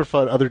apocrypha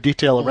and other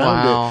detail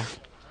around it.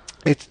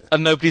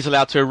 And nobody's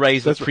allowed to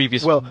erase the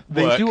previous Well,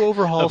 they do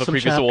overhaul some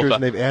chapters,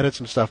 and they've added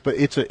some stuff, but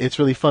it's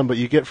really fun. But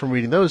you get from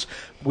reading those,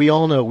 we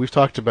all know, we've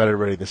talked about it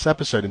already in this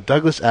episode, and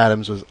Douglas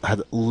Adams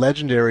had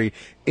legendary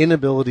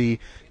inability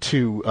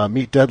to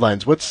meet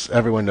deadlines.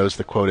 Everyone knows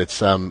the quote,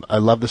 it's, I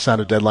love the sound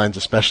of deadlines,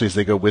 especially as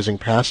they go whizzing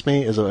past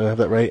me. I have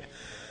that right?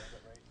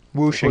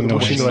 Whooshing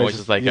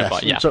noises they go by.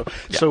 Yeah.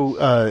 So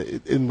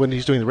when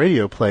he's doing the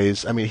radio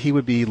plays, I mean, he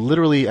would be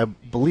literally, I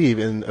believe,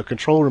 in a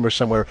control room or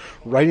somewhere,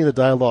 writing the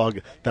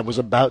dialogue that was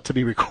about to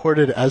be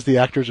recorded as the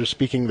actors are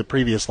speaking the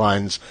previous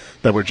lines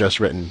that were just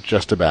written,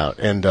 just about,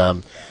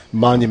 and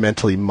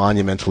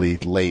monumentally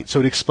late. So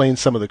it explains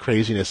some of the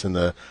craziness in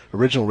the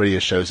original radio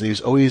shows, and he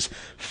was always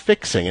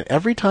fixing. And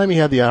every time he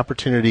had the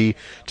opportunity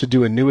to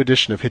do a new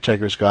edition of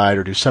Hitchhiker's Guide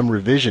or do some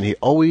revision, he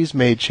always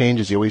made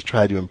changes. He always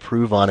tried to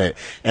improve on it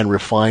and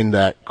refine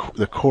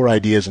the core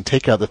ideas and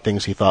take out the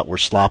things he thought were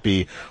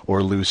sloppy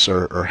or loose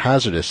or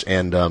hazardous.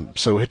 And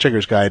so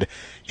Hitchhiker's Guide,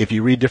 if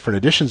you read different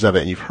editions of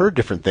it and you've heard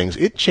different things,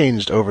 it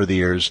changed over the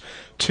years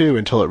too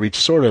until it reached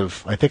sort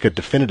of, I think, a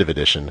definitive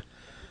edition.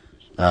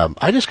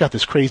 I just got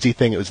this crazy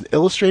thing. It was an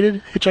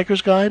illustrated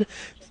Hitchhiker's Guide.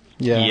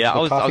 I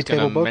was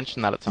going to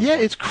mention that at some point.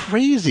 Yeah, it's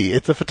crazy.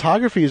 The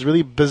photography is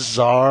really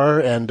bizarre,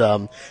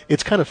 and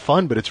it's kind of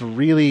fun, but it's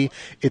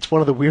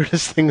one of the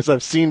weirdest things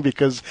I've seen,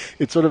 because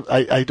it's sort of,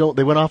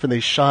 they went off and they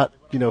shot,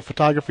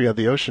 photography of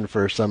the ocean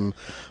for some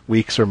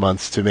weeks or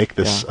months to make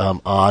this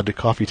odd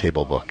coffee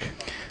table book.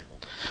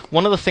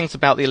 One of the things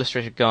about the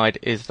illustrated guide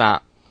is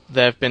that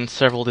there have been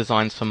several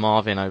designs for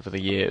Marvin over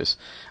the years,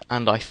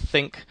 and I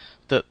think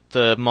that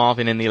the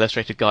Marvin in the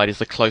illustrated guide is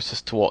the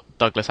closest to what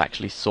Douglas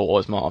actually saw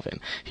as Marvin.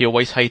 He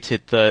always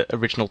hated the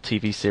original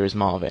TV series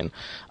Marvin,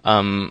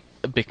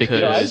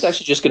 because I was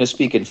actually just going to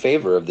speak in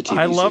favor of the TV series.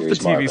 I love the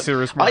TV Marvin.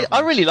 series Marvin. I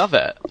really love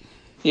it.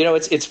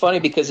 It's funny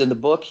because in the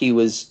book he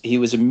was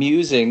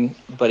amusing,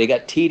 but he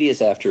got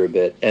tedious after a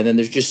bit, and then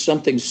there's just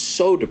something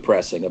so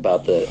depressing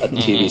about the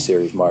TV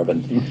series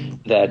Marvin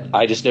that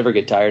I just never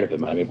get tired of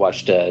him. I mean,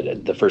 watched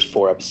the first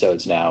 4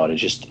 episodes now, and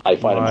I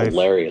find him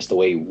hilarious. The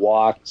way he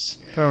walks,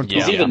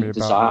 he's even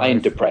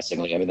designed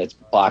depressingly. I mean, that's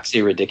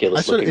boxy,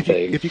 ridiculous looking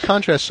thing. If you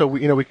contrast, so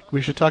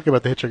we should talk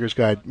about the Hitchhiker's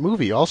Guide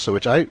movie also,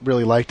 which I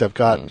really liked. I've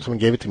got someone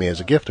gave it to me as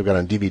a gift. I've got it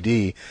on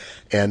DVD,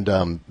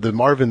 and the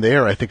Marvin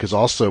there I think is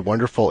also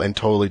wonderful and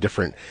totally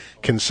different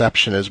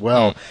conception as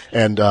well.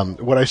 And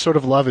what I sort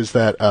of love is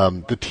that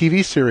the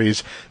TV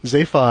series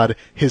Zaphod,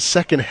 his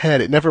second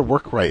head, it never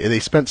worked right. They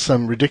spent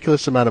some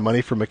ridiculous amount of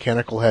money for a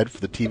mechanical head for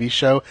the TV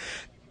show.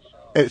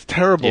 It's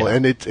terrible,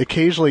 and it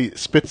occasionally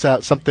spits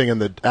out something,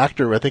 and the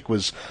actor, I think,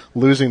 was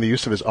losing the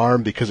use of his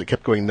arm because it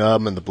kept going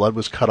numb, and the blood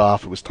was cut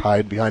off, it was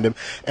tied behind him.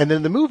 And then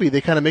in the movie,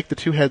 they kind of make the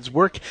 2 heads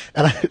work,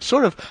 and I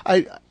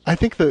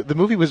think the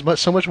movie was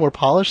so much more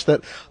polished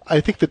that I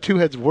think the 2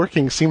 heads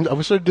working I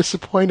was sort of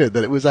disappointed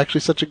that it was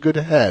actually such a good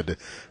head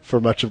for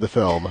much of the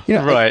film.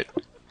 Right.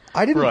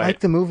 I didn't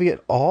like the movie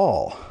at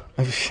all.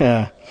 I'm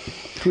sorry,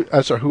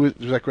 was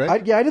that Greg? I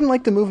didn't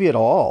like the movie at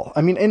all.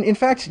 I mean, and in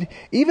fact,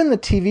 even the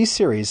TV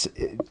series,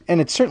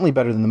 and it's certainly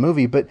better than the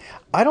movie, but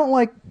I don't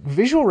like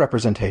visual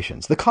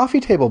representations. The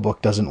coffee table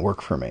book doesn't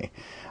work for me.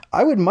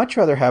 I would much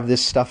rather have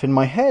this stuff in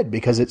my head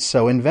because it's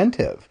so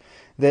inventive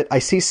that I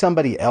see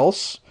somebody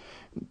else,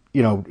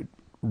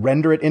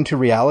 render it into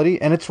reality,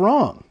 and it's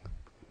wrong.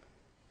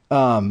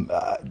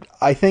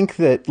 I think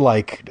that,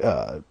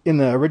 in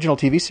the original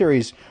TV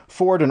series,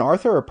 Ford and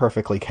Arthur are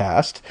perfectly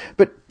cast,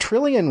 but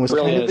Trillian was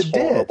kind of the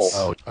ditz.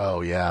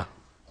 Oh, yeah.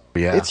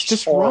 Yeah. It's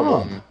just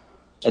wrong.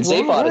 And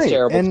Zaphod is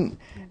terrible.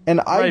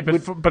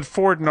 But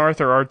Ford and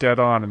Arthur are dead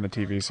on in the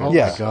TV series. Oh,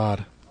 my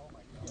God.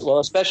 Well,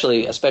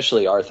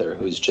 especially Arthur,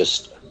 who's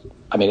just...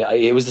 I mean,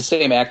 it was the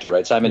same actor,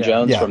 right? Simon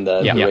Jones from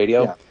the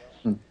radio?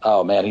 Yeah.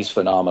 Oh, man, he's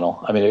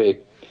phenomenal. I mean...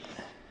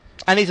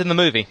 And he's in the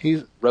movie. He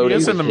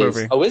is in the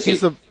movie. Oh, is he?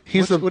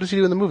 What does he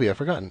do in the movie? I've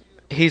forgotten.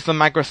 He's the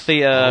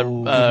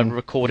Magrathea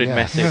recorded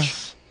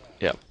message.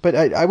 Yeah. But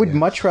I would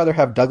much rather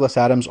have Douglas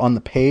Adams on the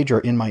page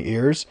or in my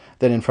ears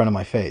than in front of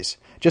my face.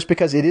 Just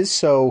because it is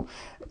so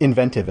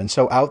inventive and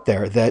so out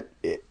there that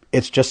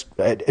it's just,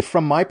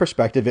 from my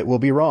perspective, it will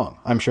be wrong.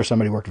 I'm sure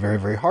somebody worked very,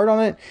 very hard on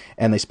it,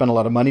 and they spent a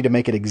lot of money to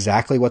make it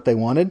exactly what they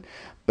wanted,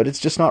 but it's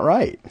just not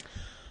right.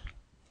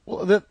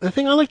 Well, the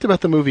thing I liked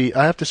about the movie,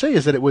 I have to say,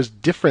 is that it was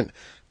different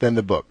than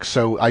the book.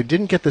 So I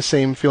didn't get the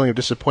same feeling of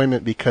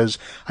disappointment because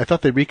I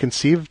thought they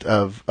reconceived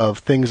of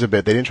things a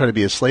bit. They didn't try to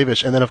be as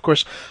slavish. And then, of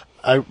course,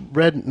 I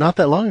read not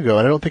that long ago,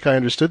 and I don't think I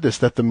understood this,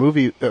 that the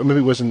movie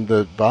was in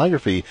the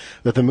biography,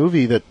 that the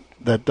movie that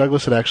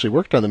Douglas had actually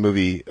worked on the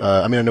movie,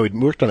 I know he'd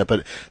worked on it,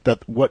 but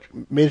that what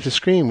made it to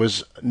screen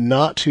was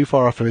not too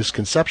far off from his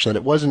conception. That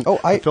it wasn't, the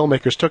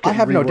filmmakers took it and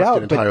reworked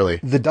it entirely.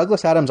 But the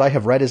Douglas Adams I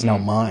have read is now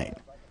mine.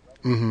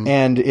 Mm-hmm.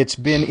 And it's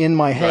been in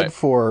my head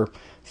for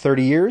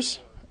 30 years.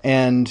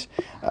 And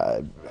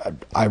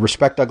I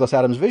respect Douglas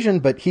Adams' vision,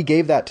 but he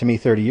gave that to me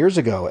 30 years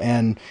ago,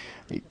 and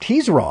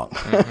he's wrong.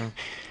 Mm-hmm.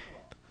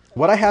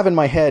 What I have in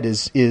my head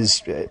is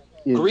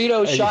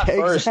Greedo shot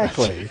first.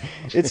 Exactly.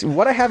 It's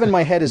what I have in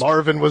my head is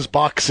Marvin was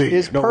boxy.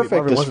 Is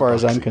perfect as far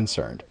as I'm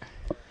concerned.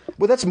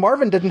 Well,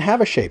 Marvin didn't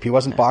have a shape. He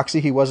wasn't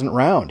boxy. He wasn't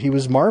round. He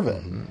was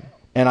Marvin. Mm-hmm.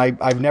 And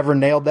I've never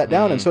nailed that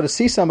down. Mm-hmm. And so to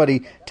see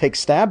somebody take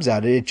stabs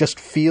at it, it just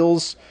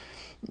feels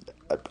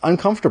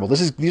uncomfortable.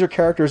 These are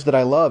characters that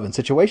I love and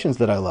situations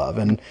that I love.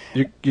 And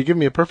you give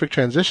me a perfect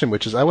transition,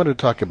 which is I wanted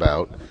to talk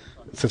about,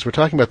 since we're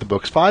talking about the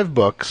books, 5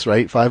 books,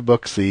 right? 5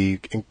 books,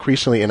 the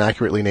increasingly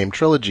inaccurately named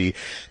trilogy,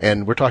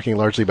 and we're talking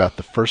largely about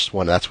the first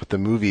one. That's what the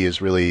movie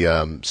is really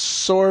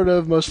sort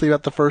of mostly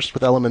about, the first,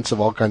 with elements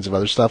of all kinds of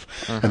other stuff.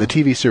 Mm-hmm. And the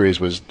TV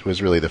series was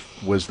really the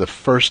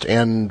first,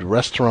 and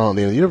Restaurant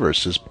in the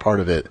Universe is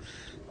part of it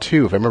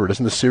too. If I remember,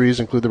 doesn't the series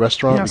include the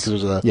restaurant? Yes.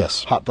 Because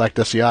there's a hot black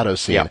Desiato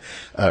scene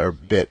or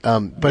bit.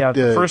 But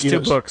the first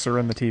 2 books are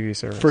in the TV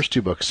series. First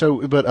 2 books.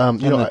 So, but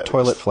the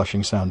toilet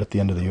flushing sound at the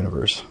end of the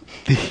universe.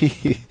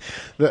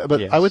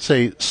 I would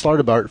say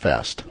Slarta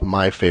Bartfast,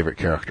 my favorite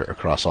character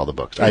across all the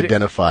books. I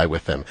identify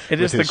with him. It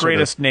is the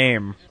greatest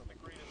name.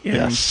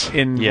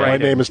 In my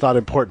name is not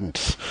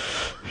important,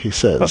 he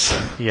says.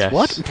 Yes.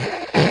 What?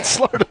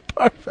 Slarta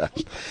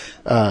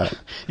Bartfast.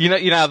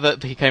 You know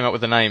that he came up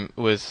with the name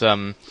was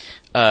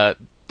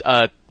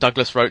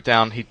Douglas wrote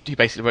down. He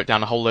basically wrote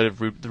down a whole load of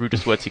the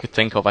rudest words he could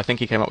think of. I think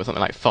he came up with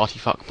something like farty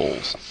fuck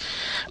balls,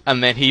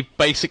 and then he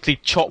basically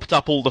chopped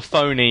up all the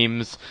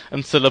phonemes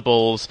and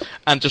syllables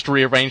and just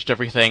rearranged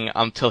everything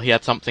until he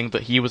had something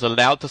that he was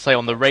allowed to say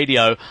on the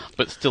radio,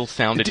 but still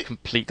sounded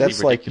completely ridiculous.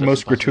 That's like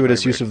most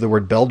gratuitous use of the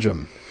word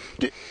Belgium.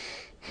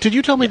 Did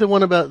you tell me the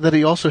one about that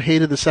he also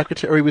hated the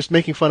secretary, or he was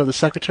making fun of the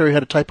secretary who had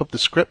to type up the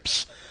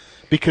scripts?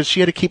 Because she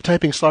had to keep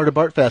typing Slarta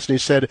Bartfast, and he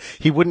said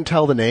he wouldn't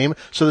tell the name.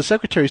 So the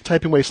secretary's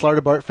typing away Slarta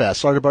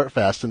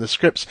Bartfast in the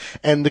scripts,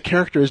 and the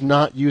character is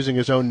not using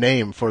his own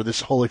name for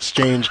this whole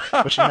exchange,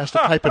 but she has to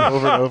type it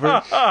over and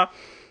over.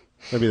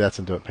 Maybe that's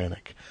in Don't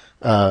Panic.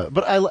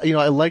 But I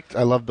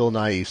love Bill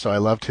Nighy, so I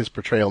loved his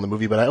portrayal in the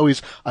movie. But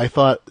I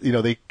thought,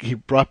 he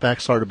brought back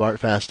Slarta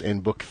Bartfast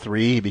in book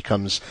 3. He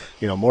becomes,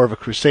 more of a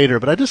crusader.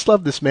 But I just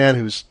love this man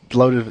who's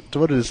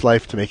devoted his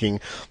life to making,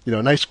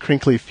 nice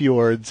crinkly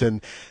fjords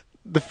and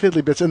the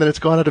fiddly bits, and then it's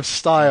gone out of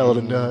style.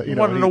 And he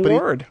won an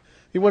award.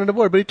 He won an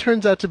award, but he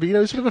turns out to be,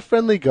 he's sort of a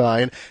friendly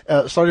guy. And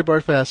Slarty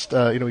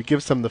Bartfast, he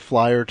gives them the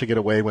flyer to get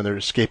away when they're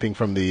escaping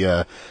from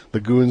the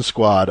goon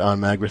squad on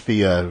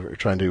Magrathea,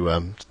 trying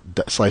to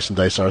slice and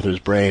dice Arthur's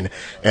brain.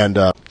 And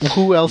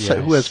who else? Yes.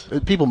 Who has?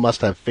 People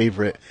must have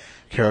favorite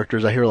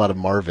characters. I hear a lot of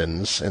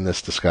Marvins in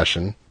this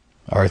discussion.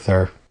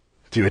 Arthur.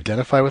 Do you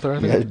identify with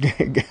Arthur?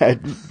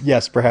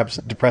 Yes, perhaps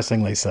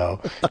depressingly so.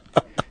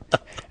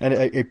 And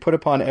a put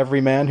upon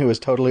every man who is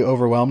totally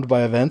overwhelmed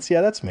by events.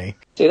 Yeah, that's me.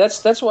 See,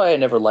 that's why I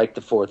never liked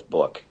the 4th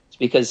book. It's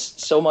because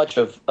so much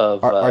of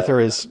Arthur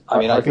is.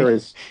 Arthur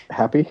is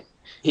happy.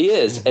 He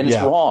is, and it's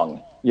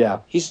wrong.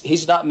 Yeah,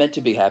 he's not meant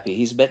to be happy.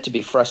 He's meant to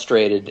be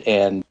frustrated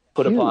and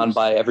put upon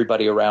by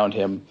everybody around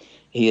him.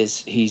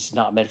 He's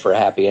not meant for a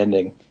happy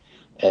ending,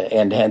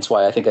 and hence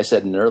why I think I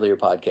said in an earlier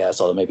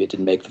podcast, although maybe it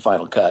didn't make the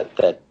final cut,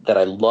 that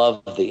I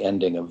love the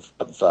ending of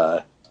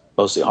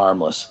Mostly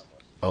Harmless.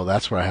 Oh,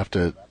 that's where I have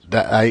to.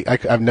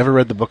 I've never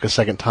read the book a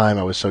second time.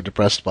 I was so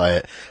depressed by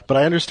it. But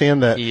I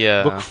understand that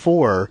book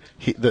 4,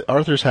 that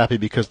Arthur's happy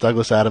because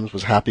Douglas Adams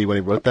was happy when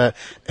he wrote that.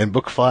 And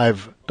book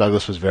 5,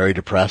 Douglas was very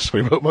depressed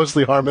when he wrote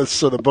Mostly Harmless.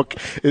 So the book,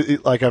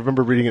 I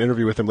remember reading an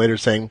interview with him later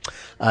saying,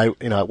 I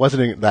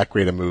wasn't in that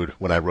great a mood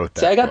when I wrote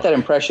that. See, I got that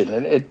impression.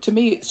 And to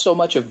me, so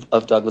much of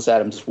Douglas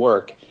Adams'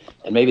 work,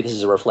 and maybe this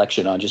is a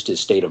reflection on just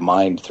his state of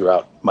mind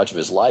throughout much of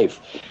his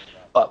life,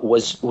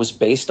 was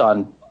based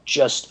on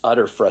just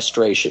utter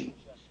frustration.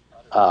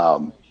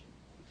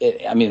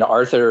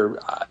 Arthur,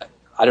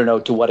 I don't know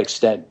to what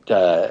extent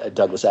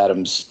Douglas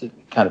Adams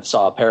kind of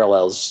saw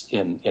parallels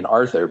in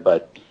Arthur,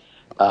 but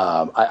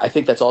I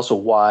think that's also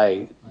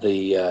why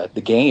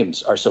the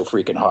games are so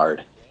freaking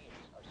hard.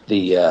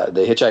 The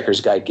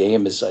Hitchhiker's Guide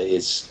game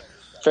is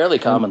fairly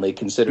commonly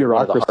considered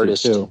one of the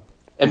hardest. Too.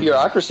 And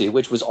Bureaucracy,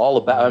 which was all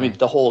about,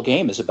 the whole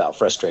game is about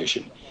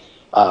frustration.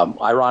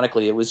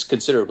 Ironically, it was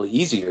considerably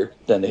easier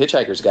than the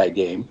Hitchhiker's Guide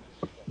game.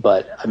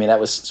 But, that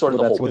was sort of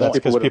the whole point. That's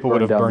because people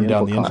would have burned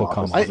down the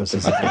Infocom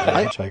offices if they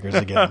had Hitchhikers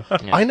again.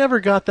 Yeah. I never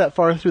got that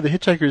far through the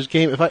Hitchhiker's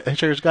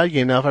Guide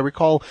game. Now, if I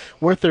recall,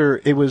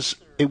 it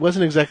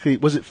wasn't exactly,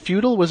 was it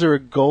feudal? Was there a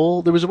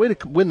goal? There was a way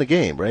to win the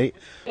game, right?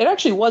 It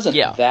actually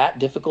wasn't that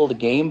difficult a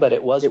game, but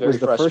it was very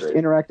frustrating. It was the first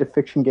interactive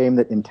fiction game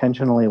that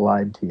intentionally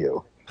lied to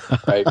you.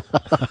 Right.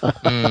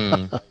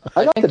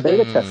 I got to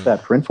beta test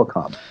that for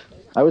Infocom.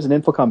 I was an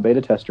Infocom beta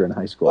tester in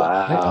high school.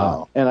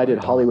 Wow. And I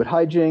did Hollywood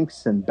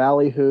Hijinks and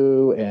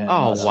Ballyhoo and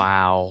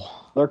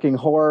Lurking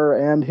Horror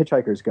and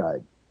Hitchhiker's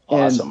Guide.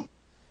 Awesome.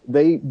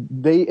 And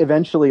they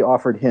eventually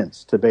offered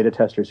hints to beta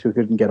testers who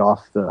couldn't get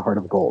off the Heart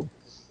of Gold.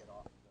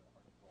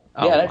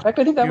 In fact,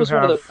 I think that was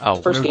one of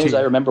the first games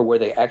I remember where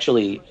they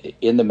actually,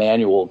 in the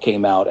manual,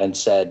 came out and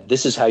said,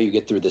 this is how you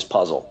get through this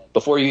puzzle,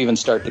 before you even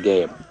start the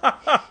game.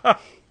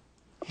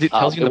 It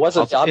tells you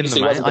wasn't the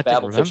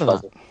Babelfish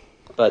puzzle.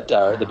 But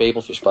the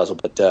Babelfish puzzle,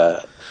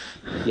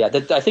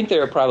 I think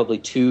there are probably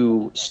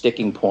 2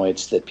 sticking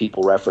points that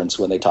people reference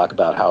when they talk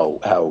about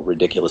how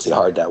ridiculously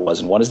hard that was,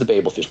 and one is the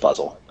Babelfish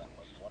puzzle,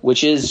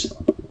 which is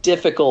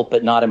difficult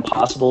but not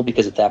impossible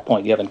because at that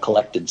point you haven't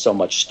collected so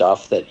much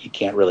stuff that you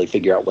can't really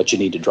figure out what you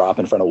need to drop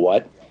in front of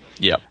what.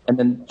 Yeah. And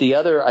then the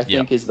other, I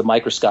think, is the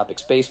Microscopic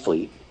Space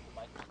Fleet,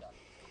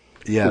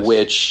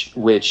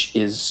 which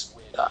is,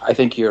 I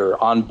think you're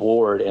on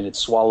board and it's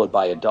swallowed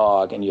by a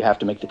dog, and you have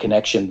to make the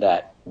connection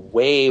that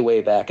way,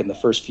 way back in the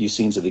first few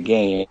scenes of the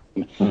game,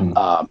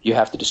 you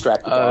have to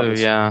distract the dog. Oh,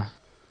 yeah.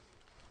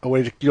 Oh,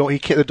 wait,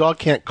 the dog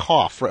can't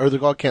cough, or the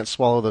dog can't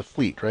swallow the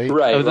fleet, right?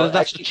 Right. Oh,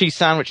 that's what cheese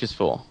sandwiches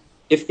for.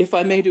 If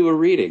I may do a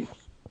reading.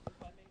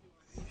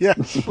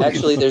 Yes.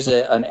 Actually, there's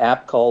an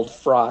app called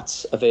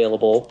Frotz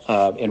available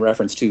in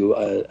reference to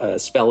a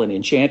spell and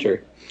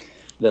enchanter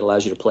that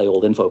allows you to play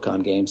old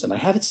Infocom games, and I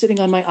have it sitting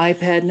on my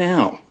iPad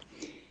now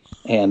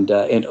and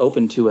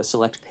open to a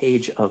select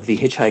page of the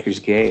Hitchhiker's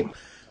game.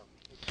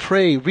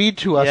 Pray, read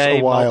to us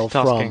a while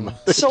from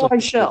So I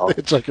shall. the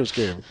Hitchhiker's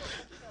Game.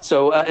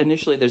 So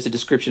initially there's a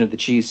description of the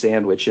cheese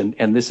sandwich,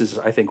 and this is,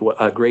 I think,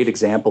 a great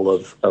example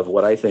of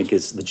what I think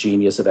is the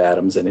genius of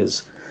Adams and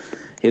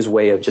his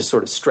way of just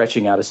sort of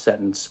stretching out a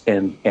sentence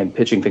and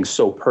pitching things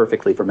so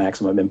perfectly for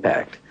maximum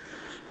impact.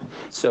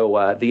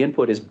 So the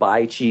input is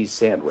buy cheese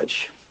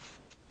sandwich,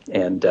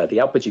 and the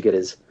output you get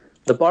is,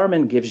 the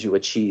barman gives you a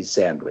cheese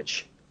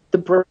sandwich. The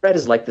bread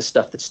is like the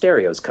stuff that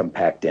stereos come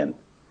packed in.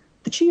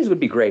 The cheese would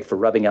be great for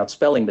rubbing out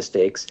spelling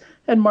mistakes,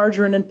 and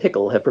margarine and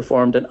pickle have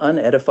performed an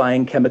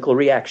unedifying chemical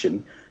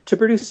reaction to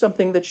produce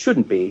something that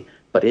shouldn't be,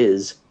 but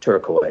is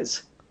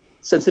turquoise.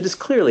 Since it is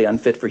clearly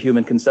unfit for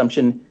human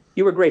consumption,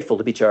 you are grateful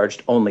to be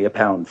charged only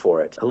 £1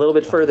 for it. A little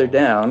bit further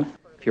down,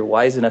 if you're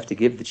wise enough to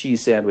give the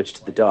cheese sandwich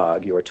to the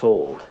dog, you are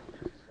told,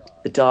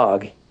 the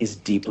dog is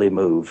deeply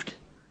moved.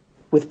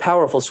 With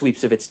powerful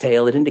sweeps of its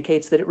tail, it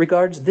indicates that it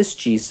regards this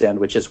cheese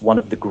sandwich as one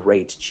of the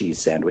great cheese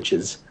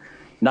sandwiches.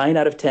 9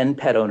 out of 10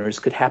 pet owners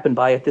could happen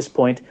by at this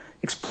point,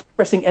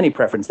 expressing any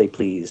preference they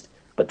pleased,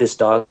 but this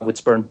dog would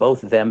spurn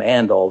both them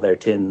and all their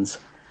tins.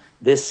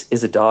 This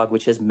is a dog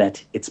which has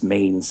met its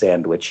main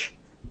sandwich.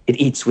 It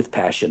eats with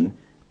passion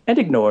and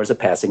ignores a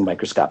passing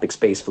microscopic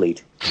space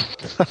fleet.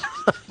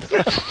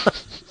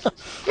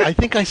 I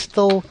think I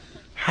still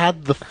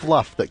had the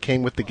fluff that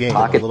came with the game,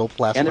 a little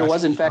plastic. And there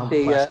was, in fact,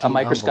 a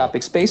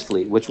microscopic space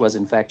fleet, which was,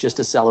 in fact, just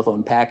a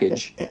cellophane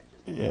package.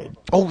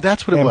 Oh,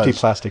 that's what it was. Empty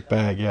plastic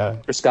bag, yeah.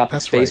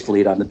 Microscopic space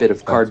fleet on the bit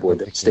of cardboard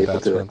that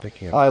stapled to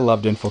it. I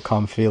loved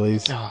Infocom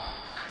feelies.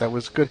 That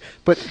was good.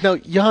 But now,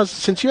 Yoz,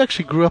 since you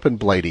actually grew up in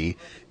Blighty,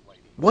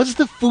 was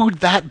the food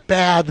that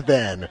bad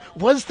then?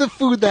 Was the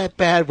food that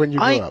bad when you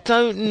grew up? I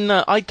don't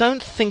know. I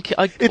don't think.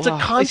 It's a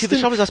constant. See, the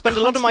trouble is, I spend a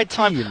lot of my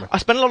time. Theme. I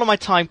spend a lot of my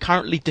time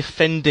currently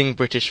defending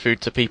British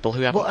food to people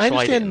who haven't tried it. Well,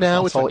 I understand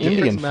now it's all a different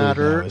Indian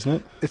matter, food now, isn't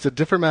it? It's a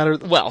different matter.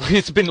 Well,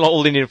 it's been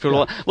all Indian food.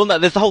 Yeah. Well, no,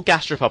 there's the whole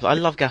gastropubs. I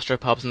love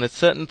gastropubs, and there's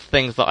certain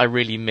things that I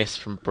really miss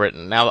from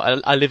Britain. Now,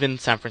 I live in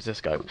San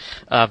Francisco.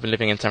 I've been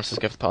living in San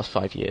Francisco for the past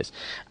 5 years,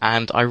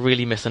 and I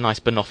really miss a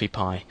nice banoffee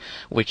pie,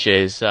 which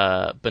is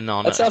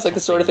banana. That sounds like the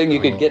sort of thing you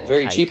could get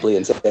very cheaply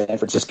in San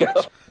Francisco.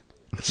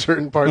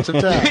 Certain parts of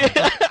town.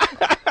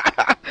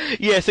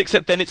 Yes,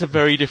 except then it's a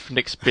very different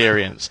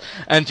experience,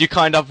 and you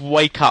kind of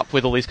wake up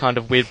with all these kind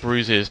of weird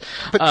bruises.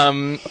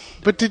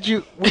 But did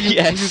you? Were you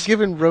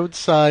given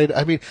roadside?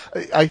 I mean,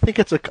 I think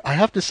it's I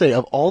have to say,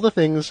 of all the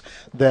things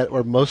that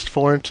were most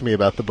foreign to me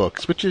about the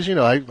books, which is,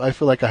 I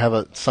feel like I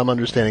have some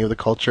understanding of the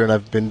culture, and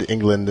I've been to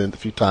England a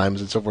few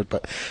times and so forth.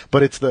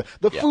 But it's the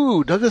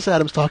food. Douglas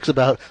Adams talks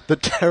about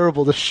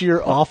the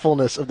sheer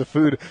awfulness of the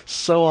food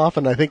so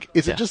often. I think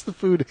is it just the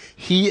food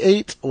he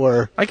ate,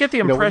 or I get the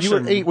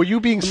impression when you were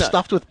you being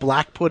stuffed with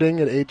black pudding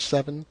at age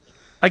 7?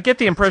 I get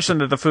the impression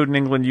that the food in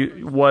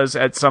England was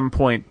at some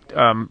point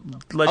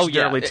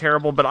legendarily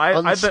terrible, but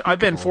I've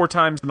been 4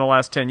 times in the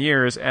last 10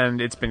 years, and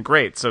it's been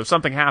great, so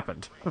something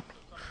happened.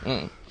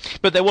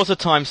 But there was a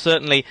time,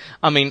 certainly,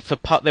 I mean,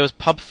 there was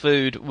pub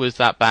food was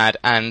that bad,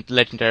 and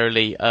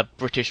legendarily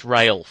British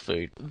rail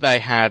food. They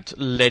had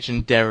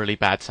legendarily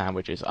bad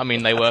sandwiches. I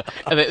mean, they were.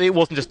 It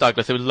wasn't just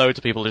Douglas. There were loads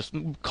of people.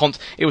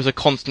 It was a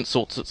constant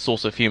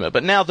source of humour.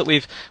 But now that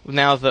we've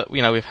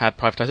had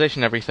privatisation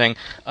and everything,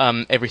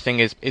 everything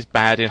is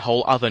bad in a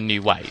whole other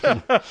new way.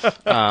 But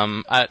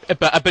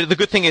the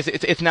good thing is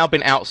it's now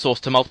been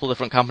outsourced to multiple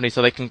different companies,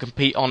 so they can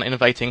compete on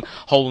innovating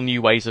whole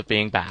new ways of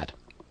being bad.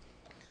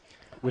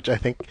 Which I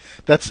think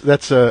that's one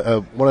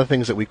of the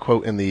things that we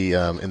quote in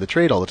the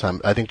trade all the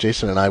time. I think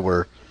Jason and I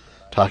were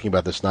talking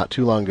about this not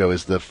too long ago.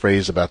 Is the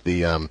phrase about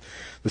the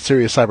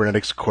Sirius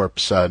Cybernetics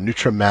Corp's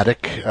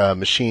Nutramatic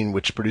machine,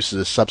 which produces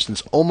a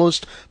substance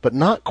almost but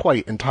not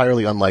quite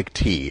entirely unlike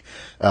tea.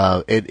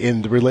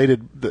 In the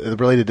related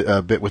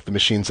bit with the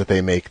machines that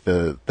they make,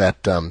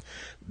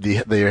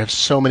 they have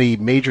so many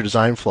major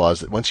design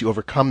flaws that once you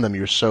overcome them,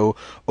 you're so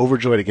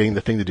overjoyed at getting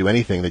the thing to do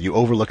anything that you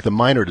overlook the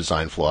minor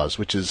design flaws,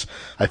 which is,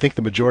 I think,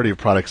 the majority of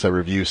products I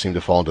review seem to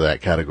fall into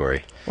that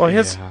category. Well,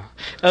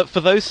 for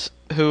those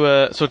who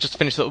sort of just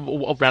finished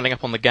rounding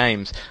up on the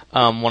games,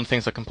 one of the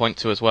things I can point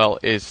to as well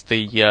is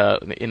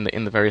in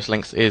the various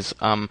links is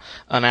an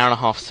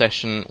hour-and-a-half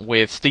session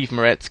with Steve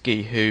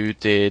Moretsky, who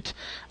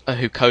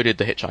coded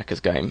the Hitchhiker's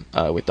game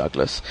with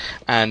Douglas,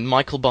 and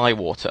Michael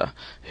Bywater,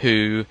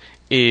 who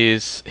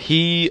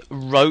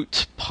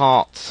wrote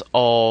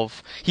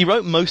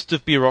most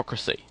of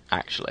Bureaucracy,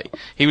 actually.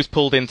 He was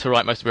pulled in to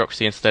write most of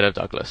Bureaucracy instead of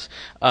Douglas.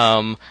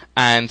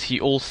 And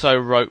he also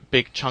wrote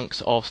big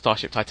chunks of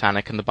Starship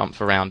Titanic and the bump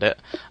around it,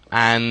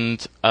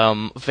 and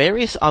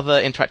various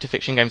other interactive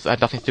fiction games that had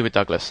nothing to do with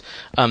Douglas.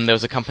 There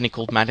was a company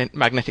called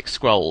Magnetic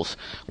Scrolls,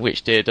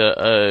 which did,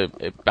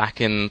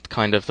 back in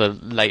kind of the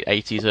late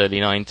 80s, early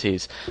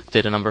 90s,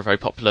 did a number of very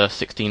popular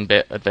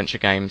 16-bit adventure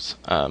games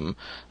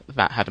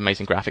that had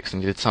amazing graphics,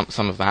 and he did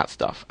some of that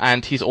stuff.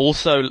 And he's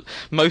also,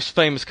 most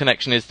famous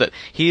connection is that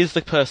he is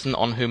the person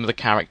on whom the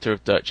character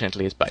of Dirt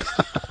Gently is based.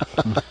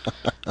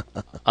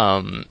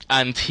 And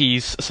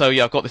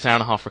I've got this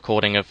hour-and-a-half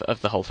recording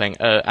of the whole thing,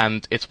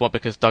 and it's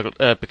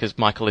because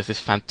Michael is this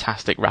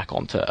fantastic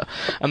raconteur,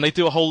 and they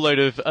do a whole load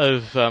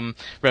of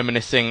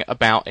reminiscing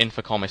about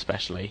Infocom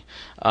especially,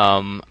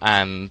 so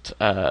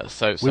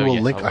we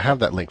will link. I have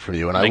that link for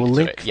you, and I will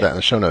link that in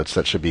the show notes.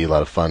 That should be a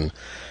lot of fun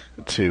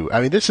too. I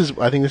mean, I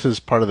think this is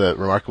part of the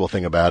remarkable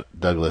thing about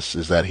Douglas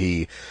is that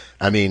we've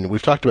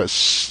talked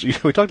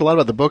a lot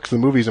about the books, the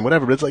movies, and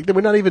whatever, but it's like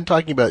we're not even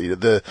talking about in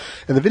the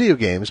video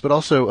games, but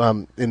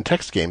also in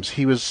text games.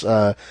 He was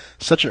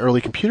such an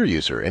early computer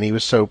user, and he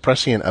was so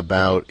prescient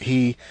about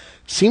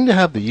seemed to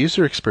have the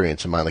user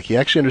experience in mind. Like, he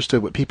actually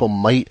understood what people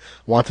might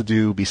want to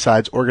do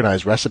besides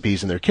organize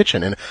recipes in their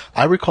kitchen. And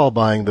I recall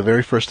buying the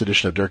very first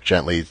edition of Dirk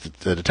Gently,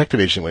 the detective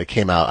agent, when it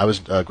came out. I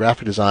was a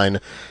graphic design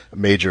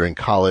major in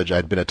college.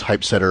 I'd been a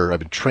typesetter. I've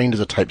been trained as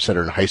a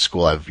typesetter in high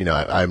school.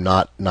 I'm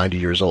not 90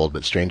 years old,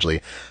 but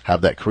strangely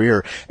have that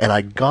career. And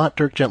I got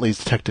Dirk Gently's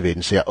detective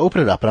agency. I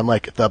opened it up, and I'm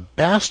like, the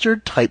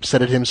bastard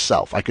typeset it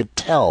himself. I could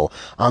tell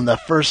on the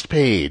first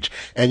page.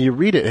 And you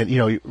read it, and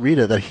you read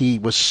it that he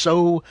was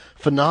so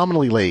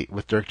phenomenally late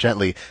with Dirk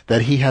Gently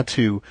that he had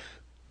to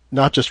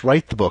not just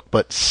write the book,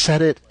 but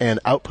set it and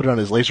output it on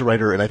his laser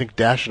writer, and I think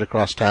dash it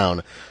across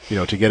town,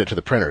 to get it to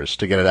the printers,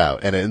 to get it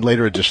out. And in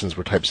later editions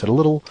were typeset a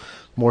little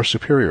more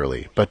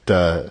superiorly. But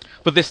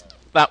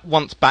that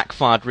once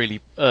backfired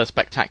really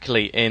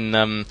spectacularly in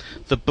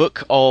the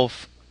book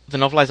of the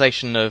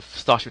novelization of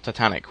Starship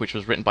Titanic, which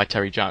was written by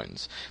Terry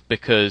Jones,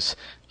 because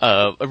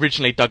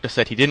originally Douglas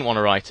said he didn't want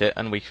to write it,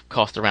 and we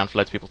cast around for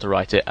loads of people to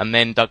write it, and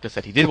then Douglas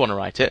said he did want to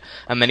write it,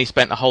 and then he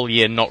spent a whole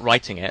year not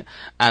writing it,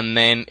 and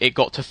then it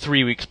got to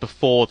 3 weeks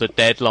before the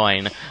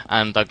deadline,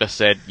 and Douglas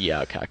said,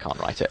 yeah, okay, I can't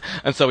write it.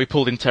 And so we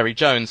pulled in Terry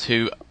Jones,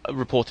 who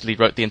reportedly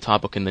wrote the entire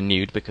book in the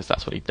nude, because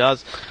that's what he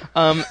does.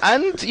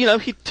 And,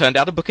 he turned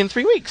out a book in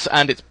 3 weeks,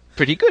 and it's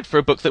pretty good for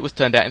a book that was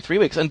turned out in 3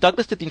 weeks. And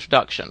Douglas did the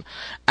introduction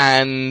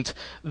and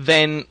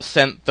then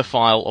sent the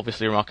file,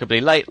 obviously remarkably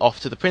late,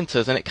 off to the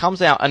printers, and it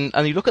comes out, and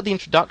you look at the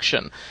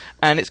introduction,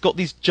 and it's got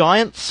these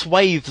giant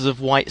swathes of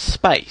white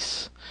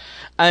space.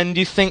 And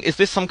you think, is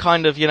this some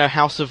kind of,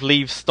 House of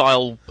Leaves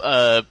style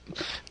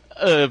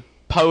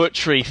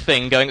poetry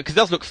thing going, because it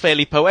does look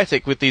fairly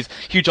poetic with these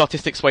huge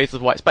artistic swathes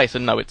of white space,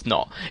 and no, it's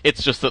not.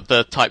 It's just that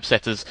the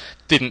typesetters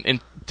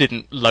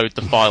didn't load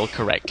the file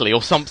correctly,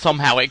 or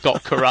somehow it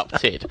got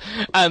corrupted,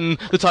 and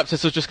the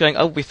typesetter was just going,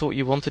 oh, we thought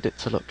you wanted it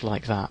to look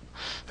like that.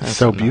 It's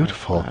so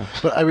beautiful. No.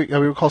 But I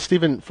recall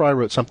Stephen Fry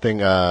wrote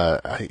something,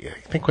 I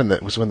think when the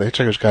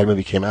Hitchhiker's Guide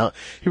movie came out,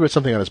 he wrote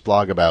something on his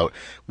blog about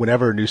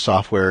whenever new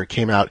software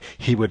came out,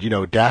 he would,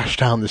 dash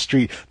down the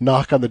street,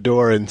 knock on the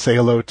door, and say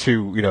hello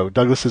to,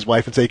 Douglas's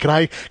wife, and say, can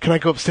I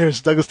go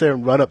upstairs, Douglas there,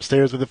 and run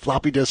upstairs with a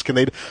floppy disk, and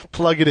they'd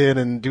plug it in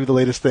and do the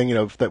latest thing,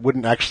 that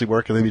wouldn't actually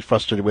work, and they'd be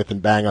frustrated with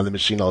and bang on the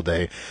machine all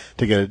day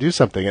to get it to do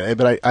something.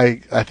 But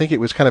I think it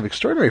was kind of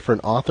extraordinary for an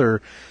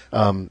author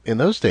in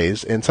those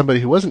days, and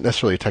somebody who wasn't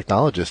necessarily a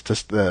technologist,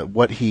 just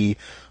what he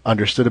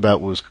understood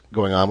about what was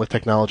going on with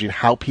technology and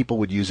how people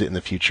would use it in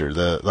the future.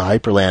 The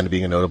Hyperland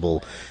being a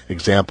notable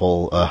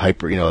example,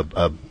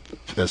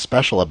 a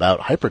special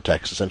about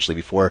hypertext, essentially,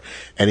 before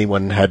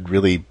anyone had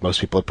really, most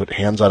people had put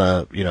hands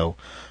on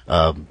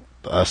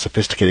a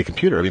sophisticated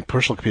computer. I mean,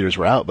 personal computers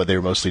were out, but they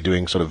were mostly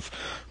doing sort of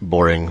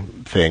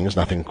boring things,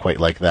 nothing quite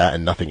like that,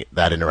 and nothing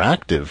that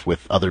interactive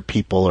with other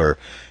people or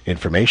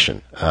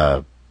information.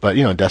 But,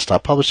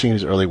 desktop publishing, he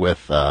was early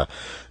with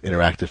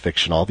interactive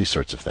fiction, all these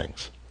sorts of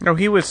things. No,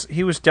 he was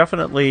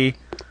definitely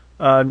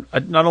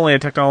not only a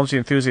technology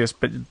enthusiast,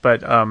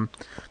 but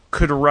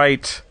could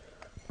write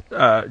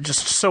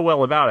just so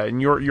well about it.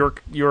 And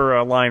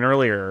your line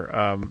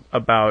earlier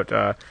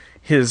about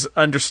his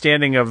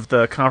understanding of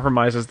the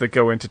compromises that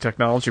go into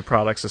technology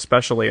products,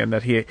 especially, and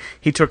that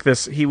he took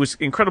this, he was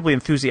incredibly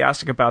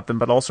enthusiastic about them,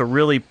 but also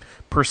really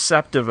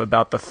perceptive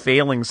about the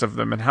failings of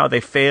them and how they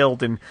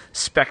failed in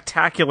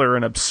spectacular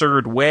and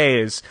absurd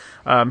ways.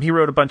 He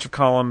wrote a bunch of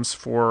columns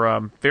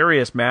for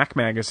various Mac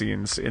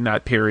magazines in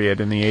that period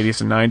in the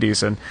 80s and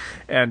 90s,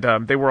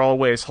 and they were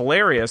always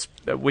hilarious,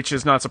 which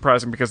is not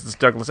surprising because it's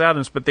Douglas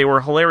Adams, but they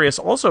were hilarious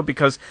also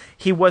because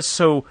he was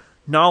so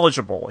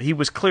knowledgeable. He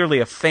was clearly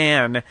a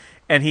fan,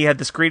 and he had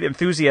this great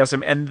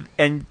enthusiasm,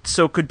 and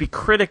so could be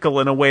critical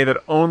in a way that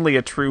only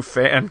a true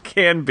fan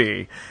can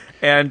be.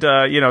 And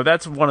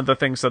that's one of the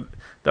things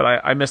that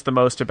I miss the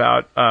most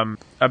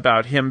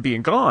about him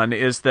being gone,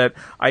 is that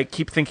I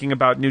keep thinking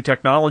about new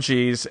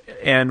technologies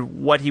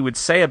and what he would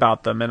say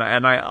about them.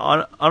 And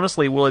I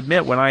honestly will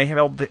admit, when I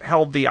held the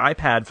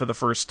iPad for the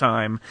first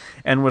time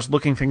and was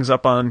looking things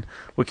up on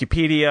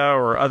Wikipedia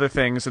or other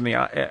things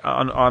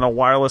on a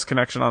wireless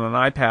connection on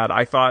an iPad,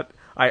 I thought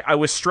I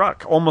was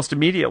struck almost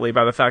immediately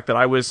by the fact that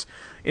I was,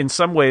 in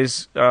some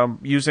ways,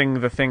 using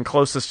the thing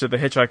closest to the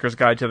Hitchhiker's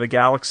Guide to the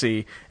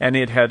Galaxy, and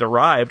it had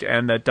arrived,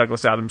 and that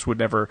Douglas Adams would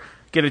never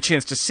get a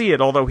chance to see it,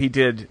 although he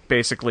did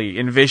basically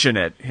envision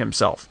it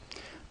himself.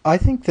 I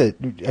think that,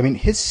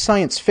 his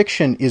science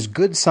fiction is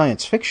good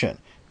science fiction,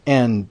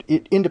 and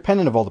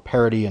independent of all the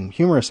parody and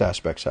humorous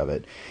aspects of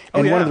it.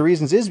 And one of the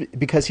reasons is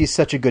because he's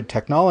such a good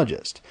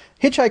technologist.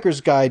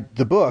 Hitchhiker's Guide,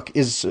 the book,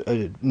 is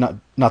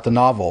not the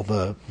novel,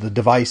 the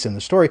device in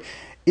the story,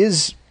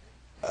 is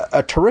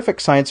a terrific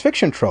science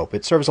fiction trope.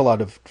 It serves a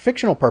lot of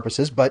fictional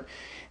purposes, but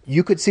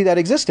you could see that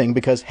existing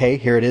because, hey,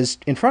 here it is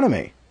in front of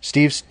me.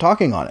 Steve's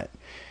talking on it.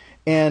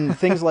 And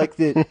things like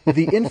the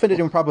infinite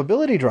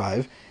improbability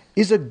drive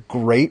is a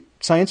great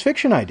science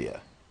fiction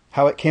idea.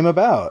 How it came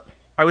about.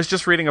 I was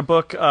just reading a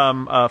book,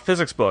 a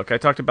physics book. I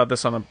talked about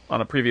this on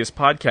a previous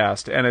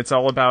podcast, and it's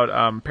all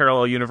about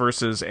parallel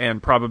universes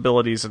and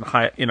probabilities and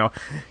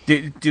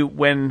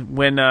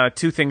when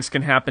two things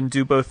can happen,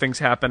 do both things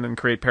happen and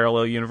create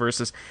parallel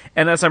universes?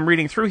 And as I'm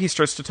reading through, he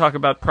starts to talk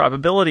about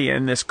probability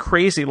and this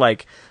crazy,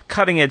 like,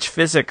 cutting edge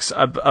physics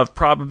of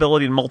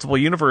probability in multiple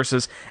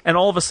universes. And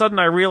all of a sudden,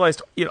 I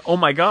realized, oh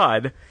my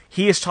God,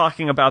 he is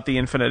talking about the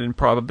infinite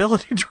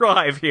improbability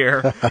drive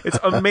here. It's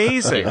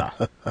amazing. Yeah.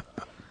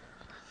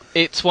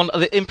 It's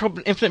the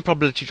infinite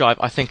probability drive.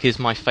 I think is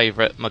my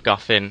favorite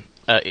MacGuffin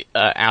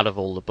out of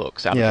all the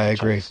books. Out of I the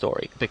agree.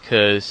 Story,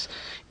 because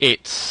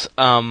it's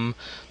the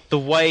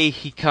way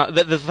he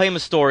the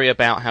famous story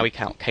about how he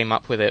came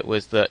up with it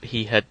was that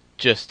he had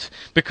just,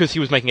 because he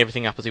was making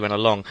everything up as he went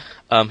along,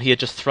 he had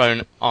just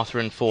thrown Arthur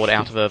and Ford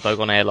out of a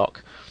Vogon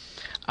airlock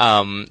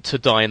to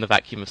die in the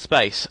vacuum of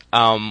space,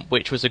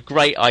 which was a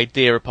great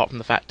idea apart from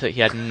the fact that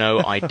he had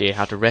no idea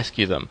how to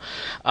rescue them.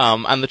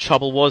 And the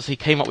trouble was he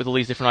came up with all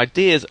these different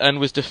ideas and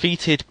was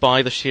defeated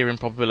by the sheer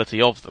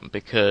improbability of them,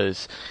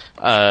 because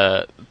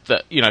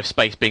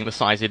space being the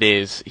size it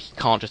is, he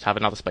can't just have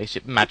another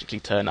spaceship magically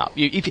turn up.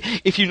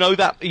 If you know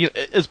that,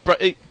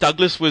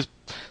 Douglas was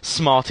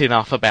smart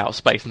enough about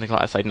space and things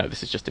like that to say, no,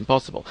 this is just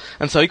impossible.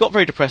 And so he got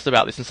very depressed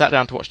about this and sat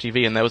down to watch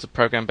TV, and there was a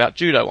program about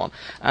judo on.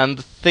 And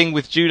the thing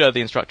with judo,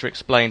 the instructor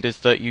explained, is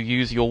that you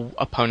use your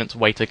opponent's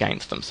weight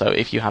against them. So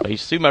if you have a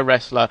sumo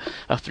wrestler,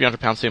 a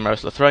 300-pound sumo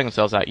wrestler throwing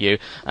themselves at you,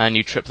 and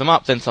you trip them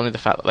up, then suddenly the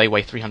fact that they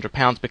weigh 300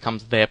 pounds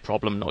becomes their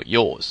problem, not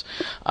yours.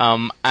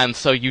 And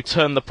so you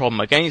turn the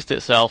problem against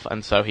itself,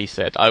 and so he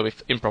said,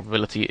 if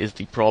improbability is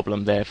the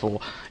problem,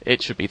 therefore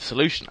it should be the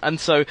solution. And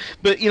so,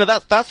 but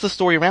that's the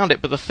story around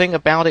it. But the thing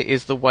about it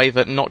is the way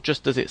that not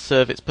just does it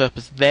serve its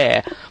purpose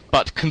there,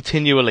 but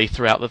continually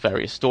throughout the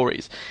various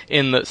stories,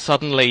 in that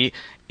suddenly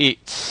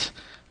it's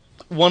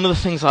one of the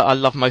things I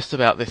love most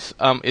about this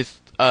is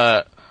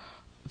the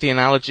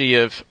analogy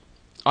of,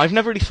 I've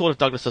never really thought of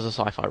Douglas as a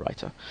sci-fi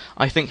writer.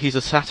 I think he's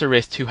a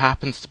satirist who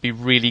happens to be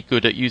really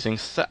good at using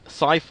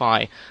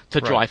sci-fi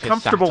to drive his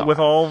comfortable satire. with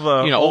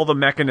all the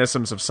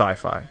mechanisms of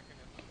sci-fi.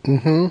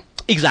 Mm-hmm.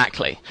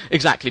 Exactly.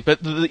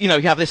 But you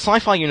have this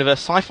sci-fi universe,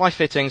 sci-fi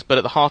fittings, but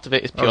at the heart of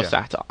it is pure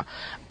satire.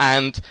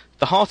 And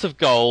the Heart of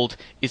Gold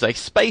is a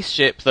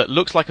spaceship that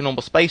looks like a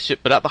normal spaceship,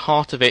 but at the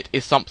heart of it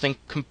is something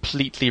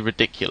completely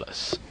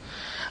ridiculous.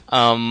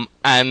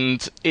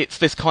 And it's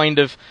this kind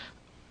of,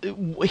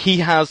 he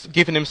has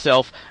given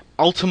himself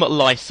ultimate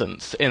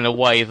license in a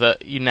way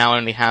that you now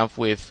only have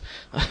with,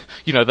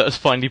 that has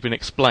finally been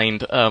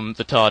explained,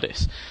 the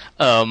TARDIS,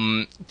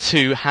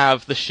 to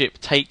have the ship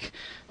take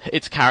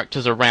its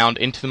characters around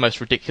into the most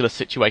ridiculous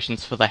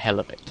situations for the hell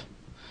of it.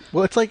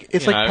 Well, it's like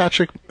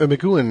Patrick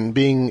McGoohan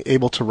being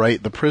able to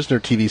write the Prisoner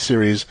TV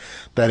series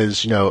that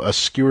is, a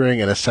skewering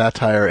and a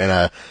satire and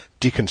a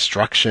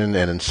deconstruction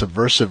and a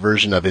subversive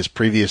version of his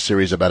previous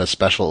series about a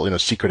special,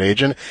 secret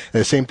agent. And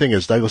the same thing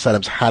as Douglas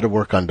Adams had to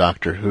work on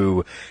Doctor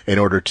Who in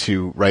order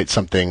to write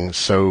something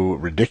so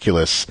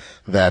ridiculous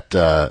that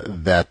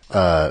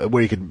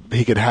where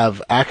he could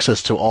have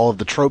access to all of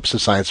the tropes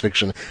of science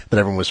fiction that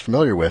everyone was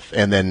familiar with,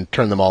 and then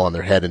turn them all on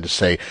their head and just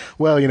say,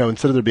 well,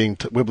 instead of there being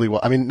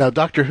wibbly, now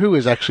Doctor Who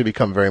has actually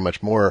become very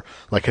much more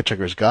like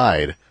Hitchhiker's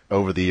Guide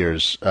over the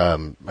years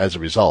as a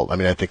result.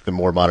 I think the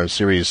more modern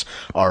series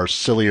are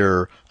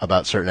sillier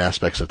about certain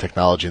aspects of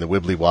technology, and the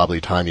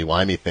wibbly-wobbly,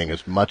 timey-wimey thing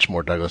is much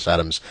more Douglas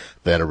Adams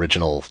than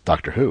original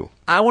Doctor Who.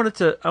 I wanted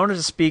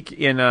to speak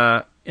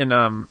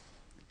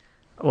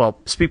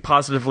speak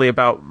positively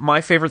about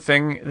my favorite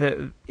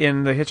thing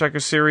in the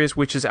Hitchhiker series,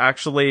 which is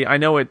actually, I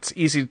know it's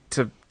easy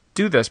to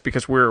do this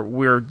because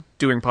we're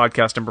doing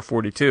podcast number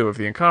 42 of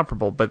the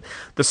Incomparable, but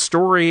the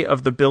story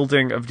of the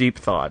building of Deep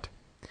Thought.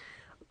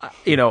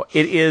 It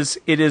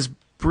is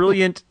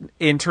brilliant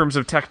in terms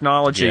of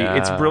technology. Yeah.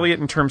 It's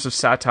brilliant in terms of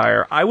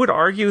satire. I would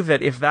argue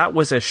that if that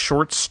was a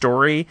short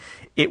story,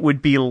 it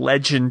would be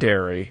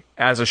legendary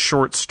as a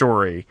short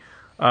story,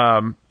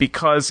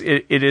 because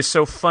it is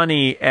so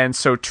funny and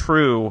so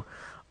true.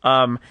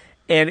 And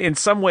in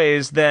some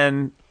ways,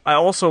 then,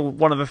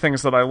 one of the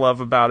things that I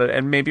love about it,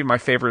 and maybe my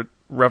favorite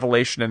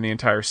revelation in the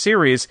entire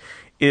series,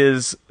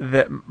 is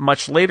that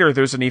much later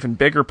there's an even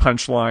bigger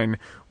punchline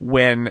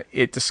when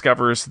it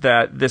discovers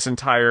that this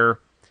entire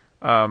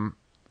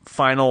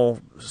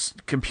final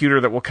computer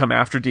that will come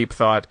after Deep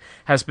Thought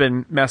has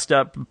been messed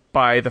up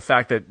by the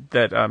fact that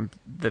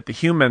the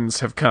humans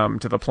have come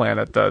to the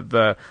planet,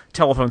 the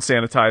telephone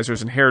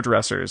sanitizers and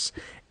hairdressers.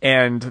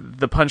 And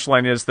the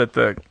punchline is that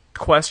the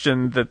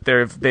question that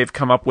they've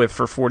come up with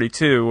for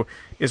 42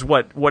 is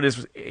what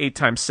is 8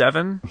 times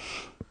 7?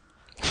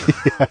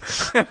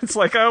 Yes. It's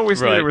like, I always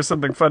knew there was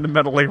something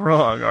fundamentally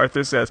wrong,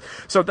 Arthur says.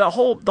 So the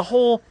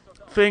whole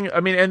thing,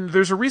 and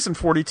there's a reason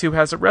 42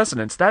 has a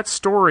resonance. That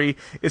story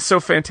is so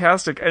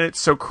fantastic, and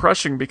it's so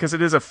crushing because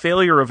it is a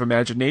failure of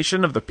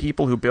imagination of the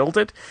people who built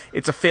it.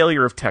 It's a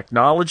failure of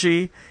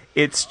technology.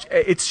 It's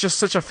just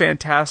such a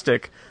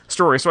fantastic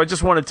story. So I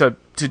just wanted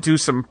to do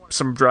some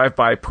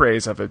drive-by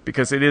praise of it,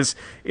 because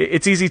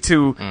it's easy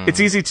to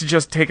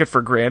just take it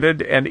for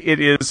granted, and it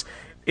is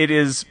It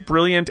is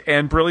brilliant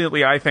and